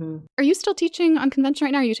world. Mm-hmm. Are you still teaching on convention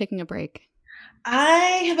right now? Or are you taking a break?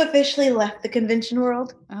 I have officially left the convention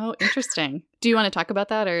world. Oh, interesting. Do you want to talk about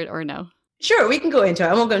that or no? Sure, we can go into it.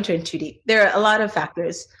 I won't go into it too deep. There are a lot of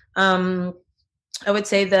factors. I would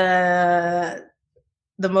say the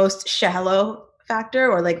most shallow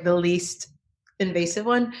factor, or like the least invasive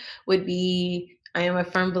one, would be I am a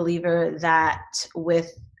firm believer that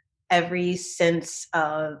with every sense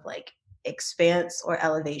of like expanse or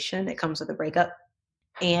elevation, it comes with a breakup.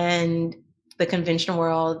 And the convention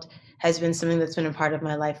world has been something that's been a part of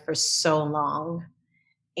my life for so long.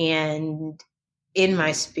 And in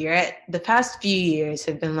my spirit, the past few years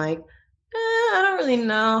have been like, I don't really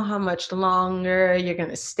know how much longer you're going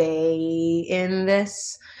to stay in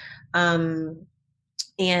this. And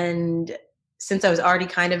since I was already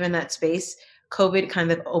kind of in that space, COVID kind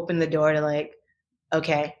of opened the door to like,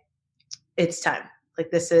 okay, it's time. Like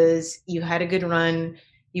you had a good run,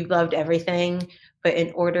 you've loved everything, but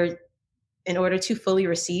in order to fully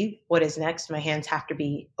receive what is next, my hands have to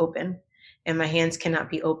be open. And my hands cannot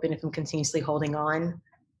be open if I'm continuously holding on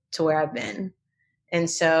to where I've been. And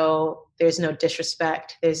so there's no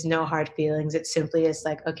disrespect. There's no hard feelings. It simply is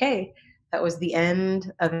like, okay, that was the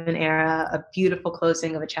end of an era, a beautiful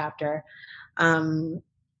closing of a chapter. And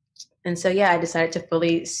so, yeah, I decided to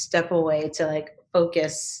fully step away to like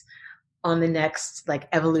focus on the next like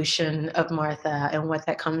evolution of Martha and what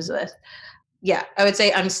that comes with. Yeah, I would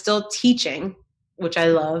say I'm still teaching, which I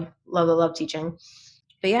love teaching.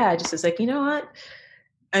 But yeah, I just was like, you know what?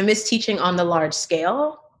 I miss teaching on the large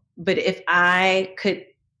scale. But if I could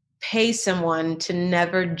pay someone to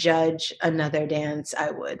never judge another dance,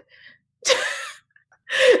 I would. So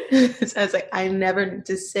I was like, I never need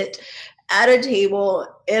to sit at a table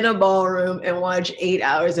in a ballroom and watch 8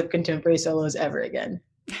 hours of contemporary solos ever again.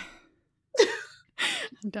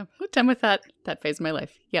 I'm done with that phase of my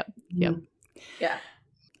life. Yep. Yeah.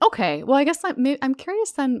 Okay. Well, I guess I'm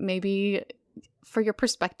curious then, maybe for your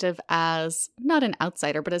perspective as not an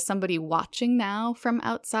outsider, but as somebody watching now from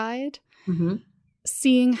outside, mm-hmm.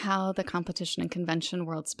 seeing how the competition and convention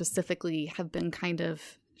world specifically have been kind of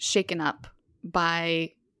shaken up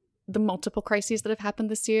by the multiple crises that have happened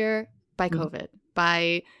this year, by COVID,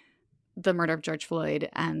 by the murder of George Floyd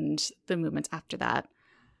and the movements after that.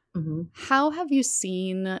 Mm-hmm. How have you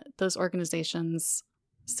seen those organizations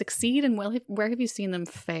succeed, and where have you seen them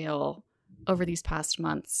fail over these past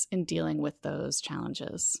months in dealing with those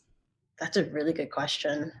challenges? That's a really good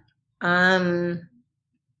question.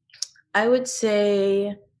 I would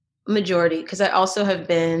say majority, because I also have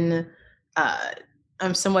been,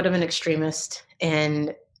 I'm somewhat of an extremist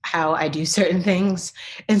in how I do certain things.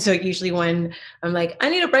 And so usually when I'm like, I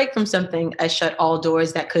need a break from something, I shut all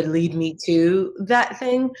doors that could lead me to that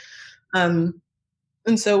thing. Um,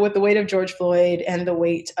 and so with the weight of George Floyd and the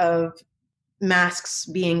weight of masks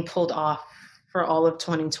being pulled off for all of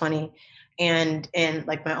 2020 and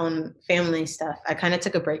like my own family stuff, I kind of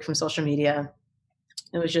took a break from social media.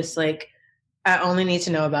 It was just like, I only need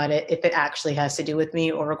to know about it if it actually has to do with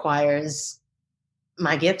me or requires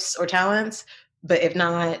my gifts or talents. But if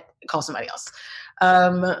not, call somebody else.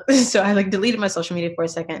 So I like deleted my social media for a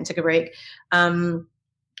second and took a break.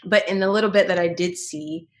 But in the little bit that I did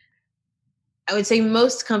see, I would say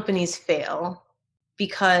most companies fail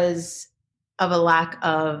because of a lack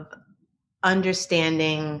of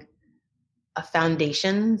understanding of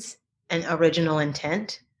foundations and original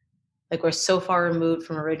intent. Like we're so far removed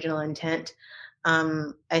from original intent.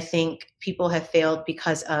 I think people have failed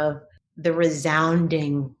because of the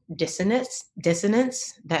resounding dissonance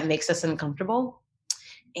that makes us uncomfortable.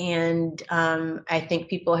 And I think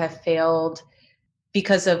people have failed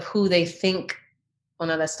because of who they think, well,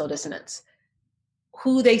 no, that's still dissonance,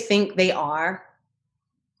 who they think they are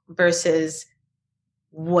versus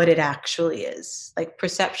what it actually is, like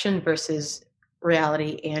perception versus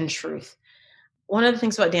reality and truth. One of the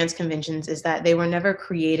things about dance conventions is that they were never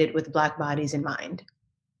created with Black bodies in mind.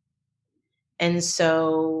 And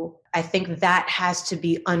so I think that has to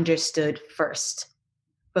be understood first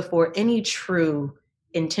before any true,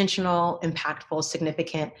 intentional, impactful,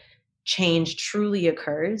 significant change truly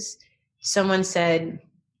occurs. Someone said,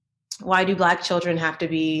 why do Black children have to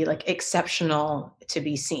be like exceptional to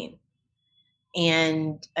be seen?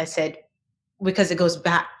 And I said, because it goes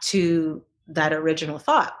back to that original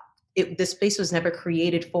thought. The space was never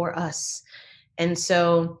created for us. And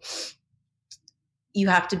so you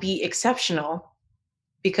have to be exceptional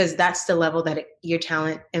because that's the level that your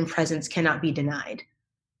talent and presence cannot be denied.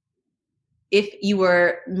 If you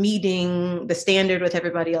were meeting the standard with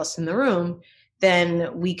everybody else in the room,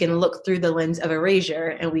 then we can look through the lens of erasure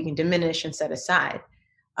and we can diminish and set aside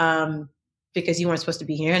because you weren't supposed to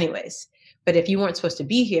be here anyways. But if you weren't supposed to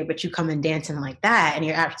be here, but you come and dancing like that and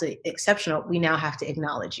you're absolutely exceptional, we now have to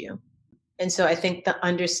acknowledge you. And so I think the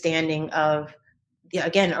understanding of,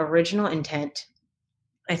 again, original intent,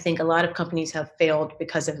 I think a lot of companies have failed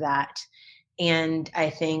because of that. And I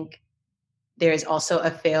think there's also a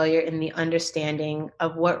failure in the understanding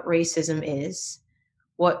of what racism is,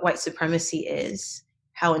 what white supremacy is,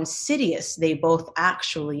 how insidious they both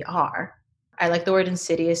actually are. I like the word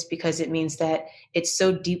insidious because it means that it's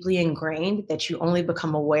so deeply ingrained that you only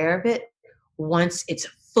become aware of it once it's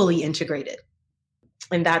fully integrated.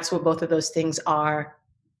 And that's what both of those things are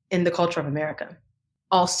in the culture of America.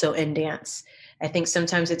 Also in dance. I think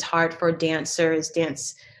sometimes it's hard for dancers,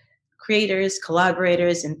 dance creators,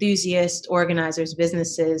 collaborators, enthusiasts, organizers,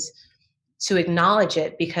 businesses to acknowledge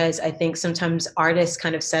it because I think sometimes artists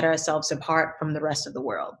kind of set ourselves apart from the rest of the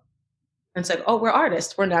world. And it's like, oh, we're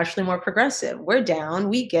artists. We're naturally more progressive. We're down.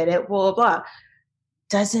 We get it, blah, blah, blah.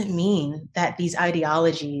 Doesn't mean that these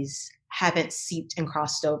ideologies haven't seeped and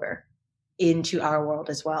crossed over into our world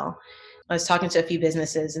as well. I was talking to a few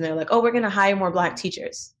businesses and they're like, oh, we're going to hire more Black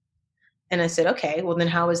teachers. And I said, okay, well, then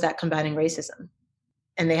how is that combating racism?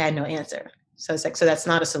 And they had no answer. So it's like, so that's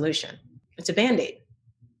not a solution. It's a Band-Aid.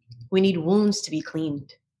 We need wounds to be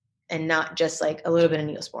cleaned and not just like a little bit of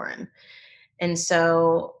Neosporin. And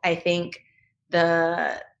so I think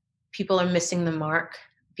the people are missing the mark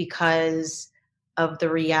because of the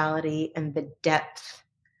reality and the depth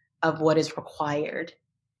of what is required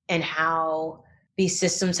and how these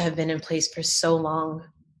systems have been in place for so long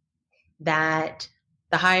that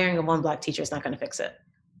the hiring of one Black teacher is not going to fix it.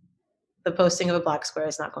 The posting of a Black square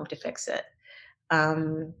is not going to fix it.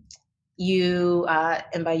 And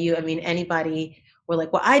by you, I mean anybody were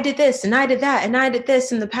like, well, I did this and I did that and I did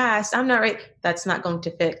this in the past. I'm not right. That's not going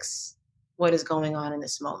to fix what is going on in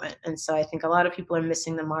this moment. And so I think a lot of people are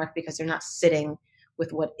missing the mark because they're not sitting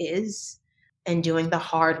with what is and doing the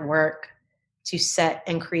hard work to set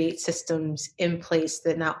and create systems in place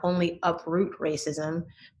that not only uproot racism,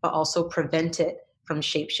 but also prevent it from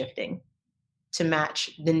shape-shifting to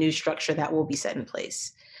match the new structure that will be set in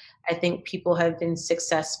place. I think people have been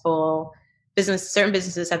successful, certain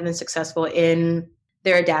businesses have been successful in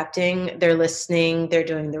they're adapting, they're listening, they're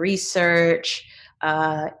doing the research,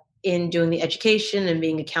 in doing the education and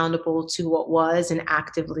being accountable to what was and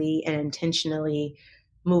actively and intentionally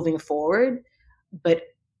moving forward. But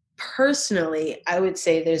personally, I would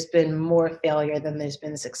say there's been more failure than there's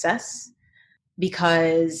been success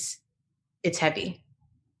because it's heavy.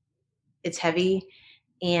 It's heavy.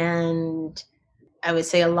 And I would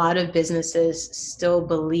say a lot of businesses still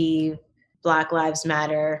believe Black Lives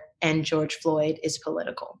Matter and George Floyd is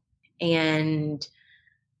political. And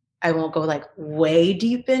I won't go like way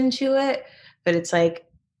deep into it, but it's like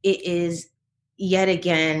it is yet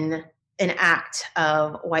again an act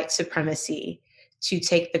of white supremacy to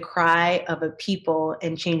take the cry of a people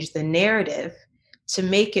and change the narrative to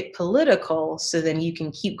make it political so then you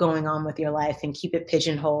can keep going on with your life and keep it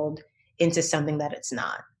pigeonholed into something that it's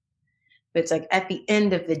not. But it's like at the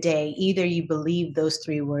end of the day, either you believe those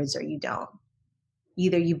three words or you don't.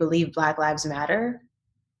 Either you believe Black Lives Matter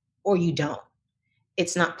or you don't.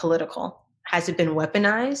 It's not political. Has it been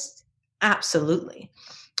weaponized? Absolutely.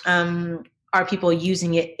 Are people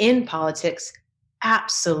using it in politics?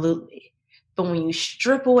 Absolutely. But when you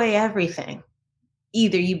strip away everything,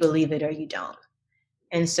 either you believe it or you don't.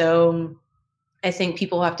 And so I think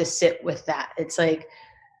people have to sit with that. It's like,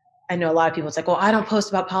 I know a lot of people, it's like, well, I don't post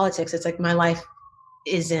about politics. It's like, my life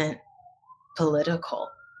isn't political.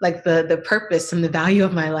 Like the purpose and the value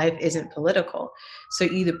of my life isn't political. So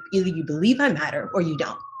either you believe I matter or you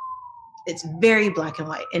don't. It's very black and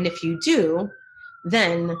white. And if you do,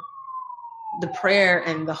 then the prayer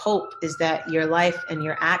and the hope is that your life and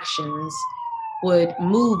your actions would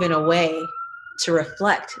move in a way to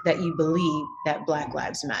reflect that you believe that Black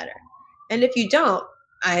Lives Matter. And if you don't,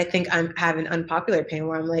 I think I'm having unpopular opinion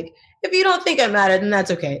where I'm like, if you don't think I matter, then that's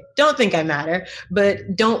okay. Don't think I matter,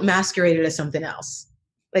 but don't masquerade it as something else.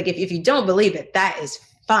 Like if you don't believe it, that is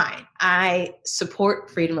fine. I support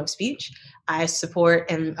freedom of speech. I support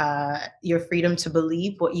your freedom to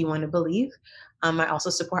believe what you want to believe. I also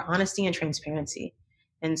support honesty and transparency.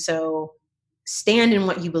 And so stand in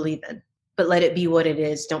what you believe in, but let it be what it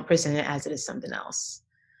is. Don't present it as it is something else.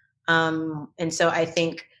 And so I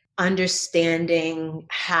think understanding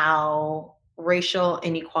how racial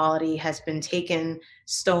inequality has been taken,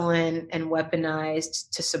 stolen, and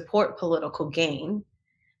weaponized to support political gain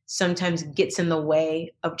sometimes gets in the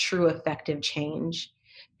way of true effective change,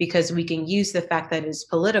 because we can use the fact that it is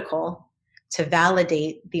political to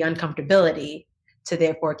validate the uncomfortability to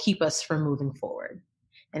therefore keep us from moving forward.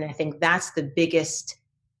 And I think that's the biggest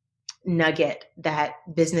nugget that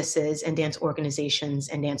businesses and dance organizations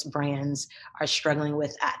and dance brands are struggling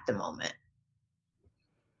with at the moment.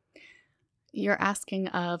 You're asking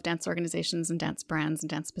of dance organizations and dance brands and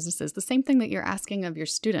dance businesses the same thing that you're asking of your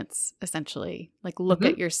students, essentially. Like, look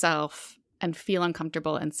at yourself and feel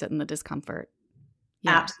uncomfortable and sit in the discomfort.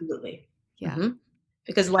 Yeah. Absolutely. Yeah.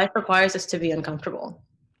 Because life requires us to be uncomfortable.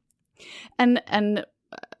 And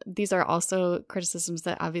these are also criticisms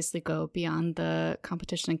that obviously go beyond the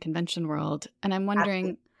competition and convention world. And I'm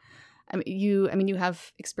wondering, you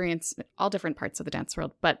have experience in all different parts of the dance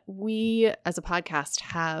world, but we as a podcast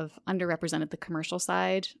have underrepresented the commercial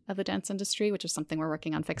side of the dance industry, which is something we're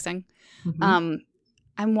working on fixing. I'm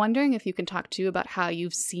wondering if you can talk too about how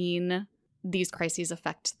you've seen these crises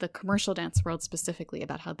affect the commercial dance world specifically,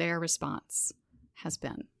 about how their response has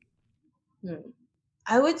been.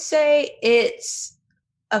 I would say it's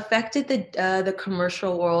affected the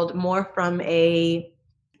commercial world more from a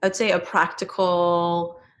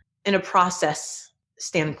practical and a process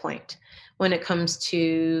standpoint when it comes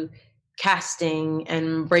to casting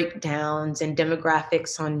and breakdowns and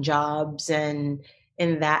demographics on jobs and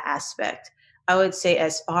in that aspect. I would say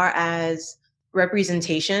as far as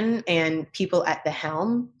representation and people at the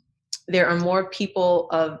helm, there are more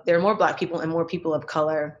Black people and more people of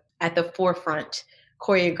color at the forefront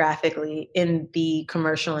choreographically in the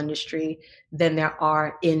commercial industry than there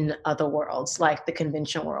are in other worlds like the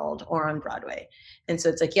convention world or on Broadway. And so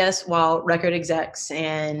it's like, yes, while record execs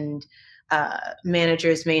and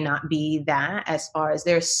managers may not be that, as far as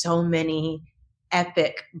there's so many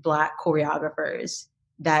epic Black choreographers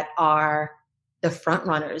that are the front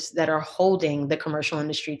runners that are holding the commercial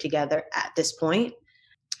industry together at this point.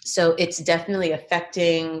 So it's definitely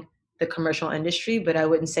affecting the commercial industry, but I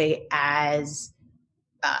wouldn't say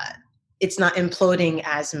it's not imploding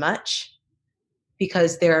as much,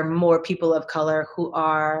 because there are more people of color who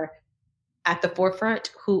are at the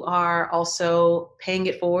forefront, who are also paying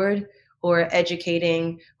it forward, who are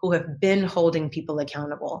educating, who have been holding people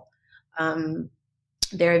accountable.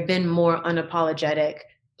 There have been more unapologetic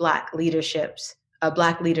Black leaders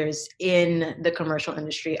in the commercial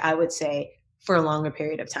industry, I would say, for a longer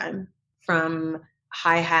period of time. From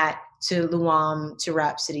hi-hat to Luam, to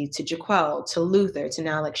Rhapsody, to Jaquel, to Luther, to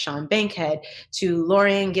now like Sean Bankhead, to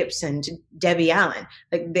Lorianne Gibson, to Debbie Allen.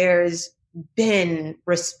 Like there's been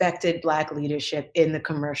respected Black leadership in the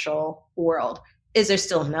commercial world. Is there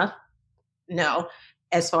still enough? No.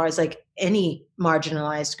 As far as like any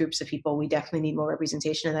marginalized groups of people, we definitely need more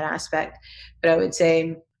representation in that aspect. But I would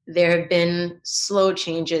say there have been slow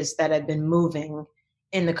changes that have been moving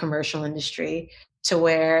in the commercial industry to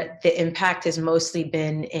where the impact has mostly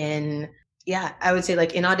been in, I would say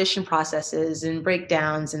like in audition processes and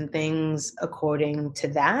breakdowns and things according to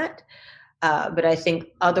that. But I think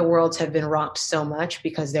other worlds have been rocked so much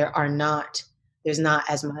because there's not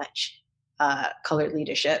as much colored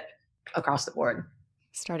leadership across the board.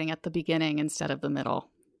 Starting at the beginning instead of the middle.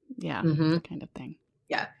 Yeah, that kind of thing.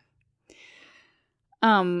 Yeah.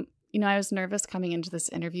 I was nervous coming into this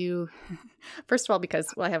interview. First of all, because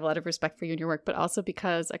I have a lot of respect for you and your work, but also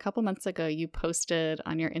because a couple months ago you posted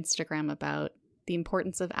on your Instagram about the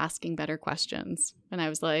importance of asking better questions. And I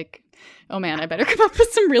was like, oh man, I better come up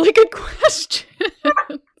with some really good questions.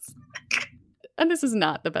 And this is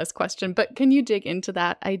not the best question, but can you dig into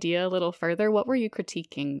that idea a little further? What were you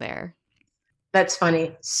critiquing there? That's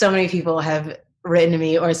funny. So many people have written to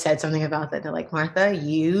me or said something about that. They're like, Martha,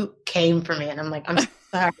 you came for me. And I'm like, I'm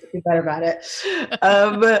sorry, be better about it.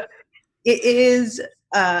 It is,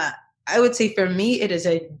 I would say for me, it is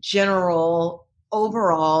a general,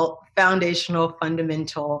 overall, foundational,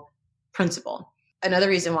 fundamental principle. Another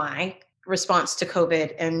reason why response to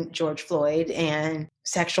COVID and George Floyd and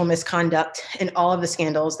sexual misconduct and all of the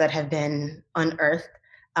scandals that have been unearthed,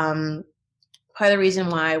 part of the reason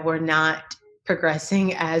why we're not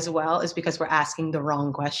progressing as well is because we're asking the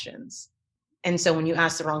wrong questions. And so when you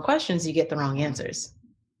ask the wrong questions, you get the wrong answers.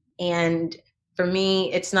 And for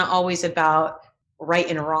me, it's not always about right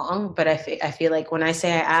and wrong, but I feel like when I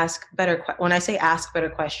say ask better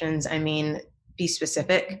questions, I mean, be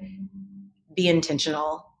specific, be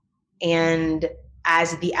intentional, and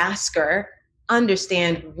as the asker,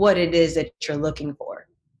 understand what it is that you're looking for.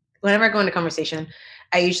 Whenever I go into conversation,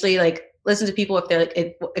 I usually listen to people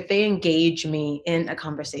if they engage me in a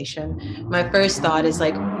conversation. My first thought is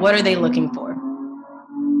what are they looking for?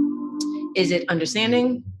 Is it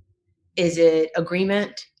understanding? Is it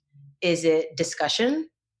agreement? Is it discussion?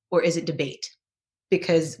 Or is it debate?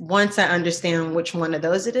 Because once I understand which one of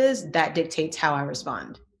those it is, that dictates how I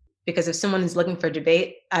respond. Because if someone is looking for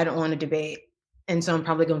debate, I don't want to debate. And so I'm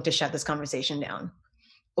probably going to shut this conversation down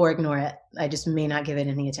or ignore it. I just may not give it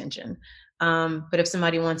any attention. But if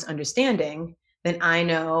somebody wants understanding, then I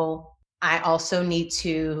know I also need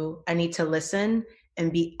to listen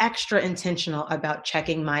and be extra intentional about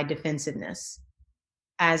checking my defensiveness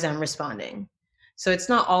as I'm responding. So it's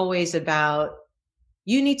not always about,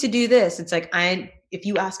 you need to do this. It's if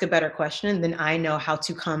you ask a better question, then I know how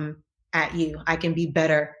to come at you. I can be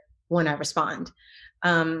better when I respond.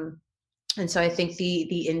 And so I think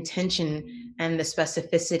the intention and the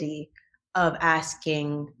specificity of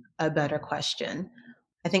asking a better question.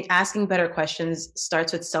 I think asking better questions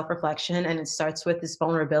starts with self-reflection, and it starts with this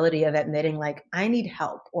vulnerability of admitting I need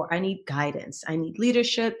help, or I need guidance, I need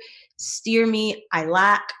leadership, steer me, I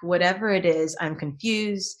lack, whatever it is, I'm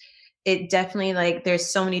confused. It definitely there's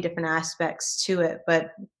so many different aspects to it,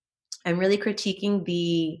 but I'm really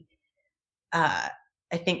critiquing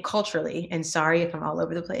I think culturally, and sorry if I'm all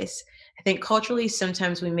over the place, I think culturally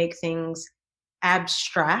sometimes we make things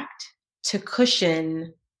abstract to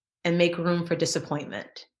cushion and make room for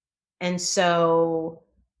disappointment. And so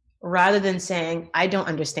rather than saying, I don't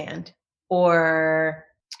understand, or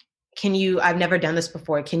I've never done this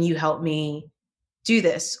before, can you help me do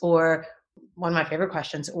this? Or one of my favorite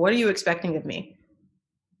questions, what are you expecting of me?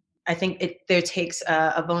 I think there takes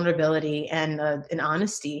a vulnerability and an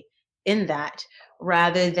honesty in that,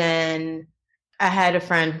 rather than, I had a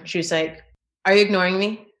friend, she was like, are you ignoring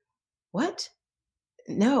me? What?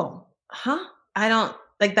 No. Huh? I don't,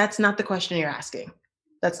 that's not the question you're asking.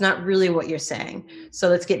 That's not really what you're saying. So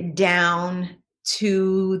let's get down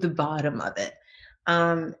to the bottom of it.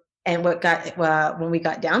 And when we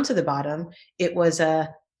got down to the bottom, it was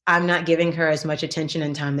I'm not giving her as much attention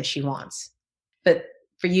and time that she wants. But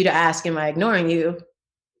for you to ask, am I ignoring you?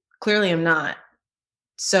 Clearly I'm not.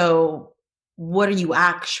 So what are you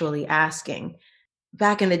actually asking?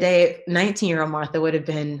 Back in the day, 19-year-old Martha would have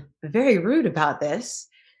been very rude about this.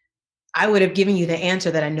 I would have given you the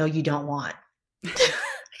answer that I know you don't want.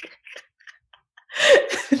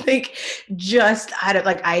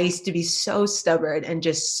 I used to be so stubborn and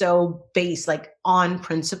just so base, on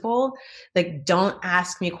principle. Don't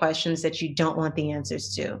ask me questions that you don't want the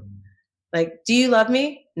answers to. Do you love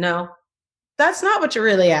me? No. That's not what you're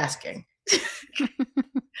really asking.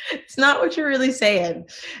 It's not what you're really saying.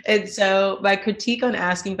 And so my critique on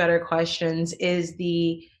asking better questions is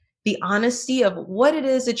the honesty of what it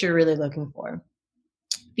is that you're really looking for.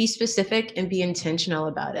 Be specific and be intentional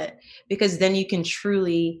about it, because then you can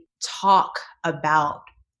truly talk about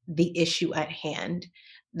the issue at hand.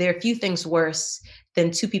 There are few things worse than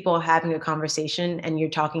two people having a conversation and you're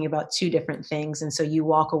talking about two different things. And so you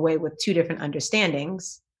walk away with two different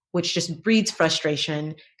understandings, which just breeds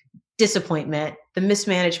frustration, disappointment, the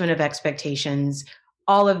mismanagement of expectations,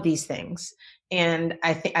 all of these things. And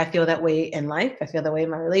I feel that way in life. I feel that way in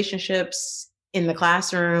my relationships, in the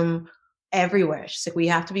classroom, everywhere. It's just like we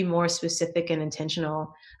have to be more specific and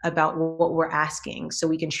intentional about what we're asking so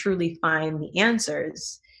we can truly find the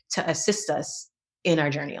answers to assist us in our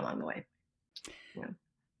journey along the way. Yeah.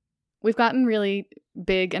 We've gotten really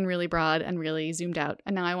big and really broad and really zoomed out.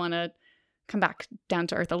 And now I want to come back down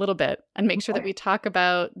to earth a little bit and make sure that we talk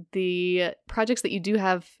about the projects that you do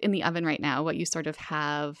have in the oven right now, what you sort of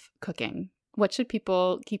have cooking. What should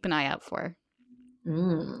people keep an eye out for?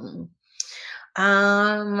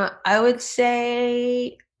 I would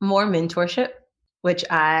say more mentorship, which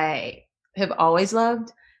I have always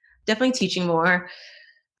loved. Definitely teaching more.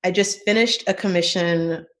 I just finished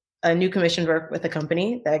a new commission work with a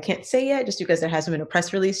company that I can't say yet just because there hasn't been a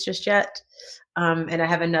press release just yet. And I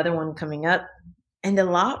have another one coming up, and a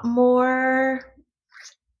lot more,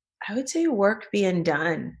 I would say, work being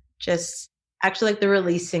done. Just actually like the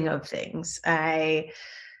releasing of things. I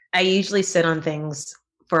usually sit on things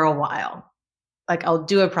for a while. Like I'll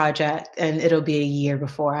do a project and it'll be a year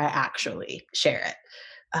before I actually share it,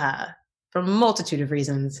 for a multitude of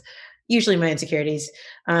reasons. Usually my insecurities,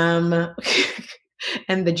 and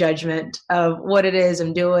the judgment of what it is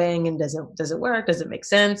I'm doing, and does it work? Does it make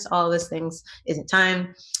sense? All of those things. Is it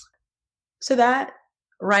time? So that,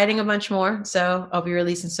 writing a bunch more. So I'll be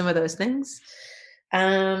releasing some of those things.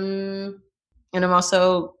 And I'm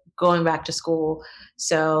also going back to school.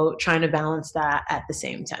 So trying to balance that at the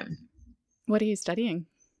same time. What are you studying?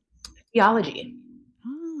 Theology.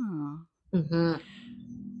 Oh. Mm-hmm.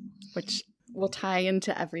 Which will tie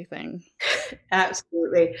into everything.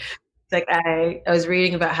 Absolutely. It's like I was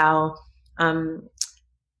reading about how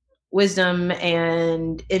wisdom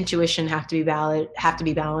and intuition have to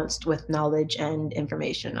be balanced with knowledge and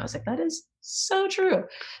information. I was like, that is so true.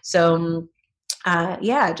 So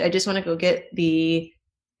yeah, I just want to go get the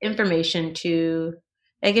information to,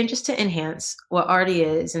 again, just to enhance what already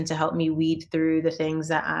is and to help me weed through the things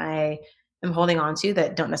that I am holding on to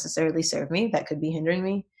that don't necessarily serve me, that could be hindering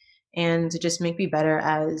me, and to just make me better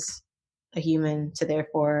as a human, to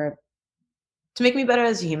make me better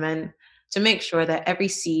as a human, to make sure that every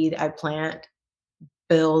seed I plant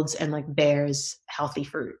builds and like bears healthy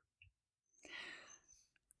fruit.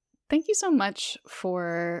 Thank you so much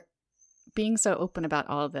for being so open about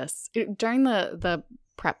all of this. During the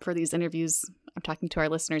prep for these interviews, I'm talking to our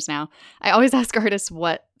listeners now, I always ask artists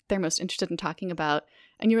what they're most interested in talking about.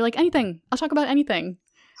 And you were like, anything. I'll talk about anything.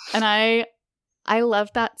 And I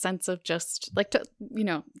love that sense of just like,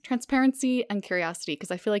 transparency and curiosity,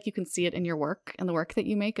 because I feel like you can see it in your work and the work that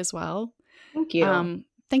you make as well. Thank you.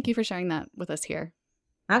 Thank you for sharing that with us here.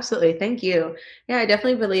 Absolutely. Thank you. Yeah, I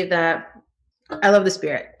definitely believe that I love the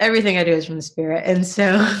spirit. Everything I do is from the spirit. And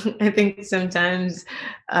so I think sometimes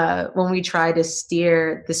when we try to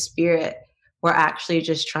steer the spirit, we're actually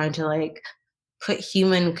just trying to like put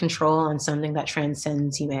human control on something that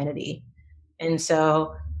transcends humanity. And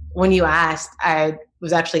so when you asked, I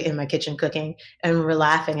was actually in my kitchen cooking and we were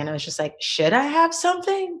laughing, and I was just like, should I have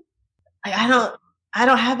something? Like, I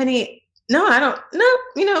don't have any. No, I don't. No,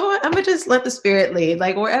 you know what? I'm gonna just let the spirit lead.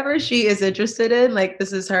 Like wherever she is interested in, like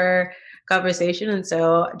this is her conversation. And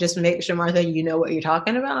so just make sure, Martha, you know what you're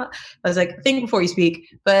talking about. I was like, think before you speak.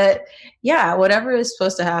 But yeah, whatever is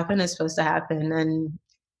supposed to happen is supposed to happen. And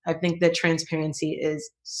I think that transparency is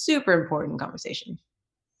super important in conversation.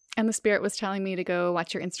 And the spirit was telling me to go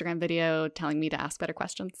watch your Instagram video, telling me to ask better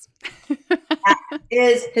questions. That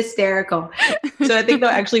is hysterical. So I think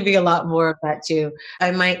there'll actually be a lot more of that too.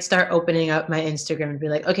 I might start opening up my Instagram and be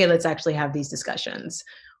like, okay, let's actually have these discussions.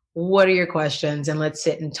 What are your questions? And let's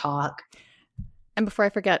sit and talk. And before I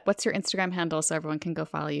forget, what's your Instagram handle so everyone can go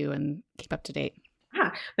follow you and keep up to date?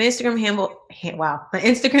 My Instagram handle, my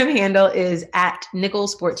Instagram handle is at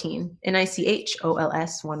Nichols14,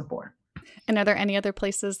 NICHOLS14. And are there any other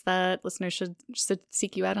places that listeners should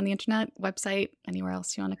seek you out on the internet, website, anywhere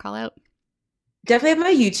else you want to call out? Definitely have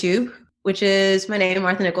my YouTube, which is my name,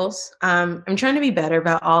 Martha Nichols. I'm trying to be better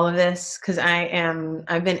about all of this because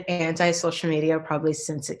I've been anti-social media probably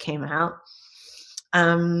since it came out.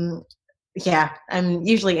 Yeah, I'm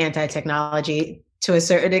usually anti-technology. to a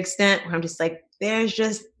certain extent, where I'm just like, there's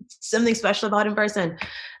just something special about in person.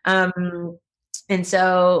 And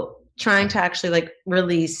so trying to actually like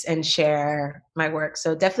release and share my work.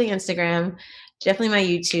 So definitely Instagram, definitely my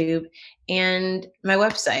YouTube, and my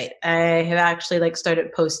website. I have actually like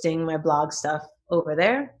started posting my blog stuff over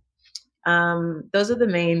there. Those are the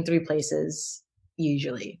main 3 places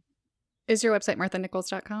usually. Is your website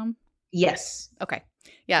marthanichols.com? Yes. Okay.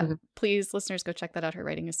 Yeah. Mhm. Please, listeners, go check that out. Her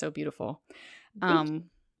writing is so beautiful. Thank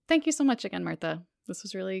Thank you so much again, Martha. This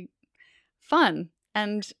was really fun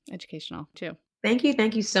and educational too. Thank you.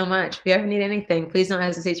 Thank you so much. If you ever need anything, please don't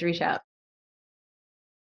hesitate to reach out.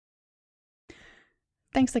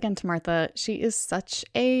 Thanks again to Martha. She is such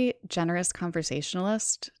a generous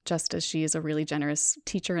conversationalist, just as she is a really generous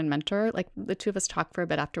teacher and mentor. Like, the two of us talked for a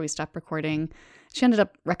bit after we stopped recording. She ended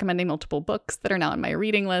up recommending multiple books that are now on my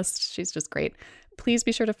reading list. She's just great. Please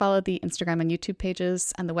be sure to follow the Instagram and YouTube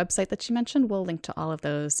pages, and the website that she mentioned. We'll link to all of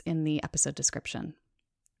those in the episode description.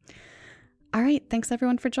 All right, thanks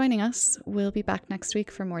everyone for joining us. We'll be back next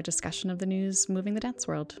week for more discussion of the news moving the dance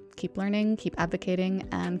world. Keep learning, keep advocating,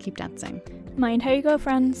 and keep dancing. Mind how you go,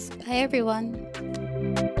 friends. Bye, everyone.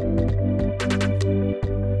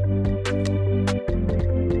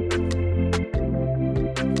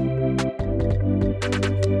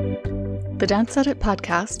 The Dance Edit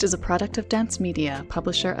podcast is a product of Dance Media,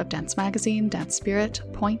 publisher of Dance Magazine, Dance Spirit,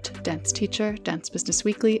 Point, Dance Teacher, Dance Business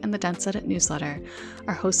Weekly, and the Dance Edit newsletter.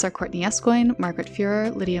 Our hosts are Courtney Escoyne, Margaret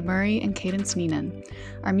Fuhrer, Lydia Murray, and Cadence Neenan.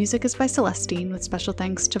 Our music is by Celestine, with special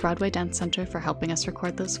thanks to Broadway Dance Center for helping us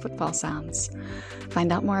record those footfall sounds.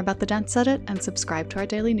 Find out more about the Dance Edit and subscribe to our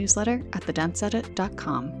daily newsletter at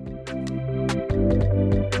thedanceedit.com.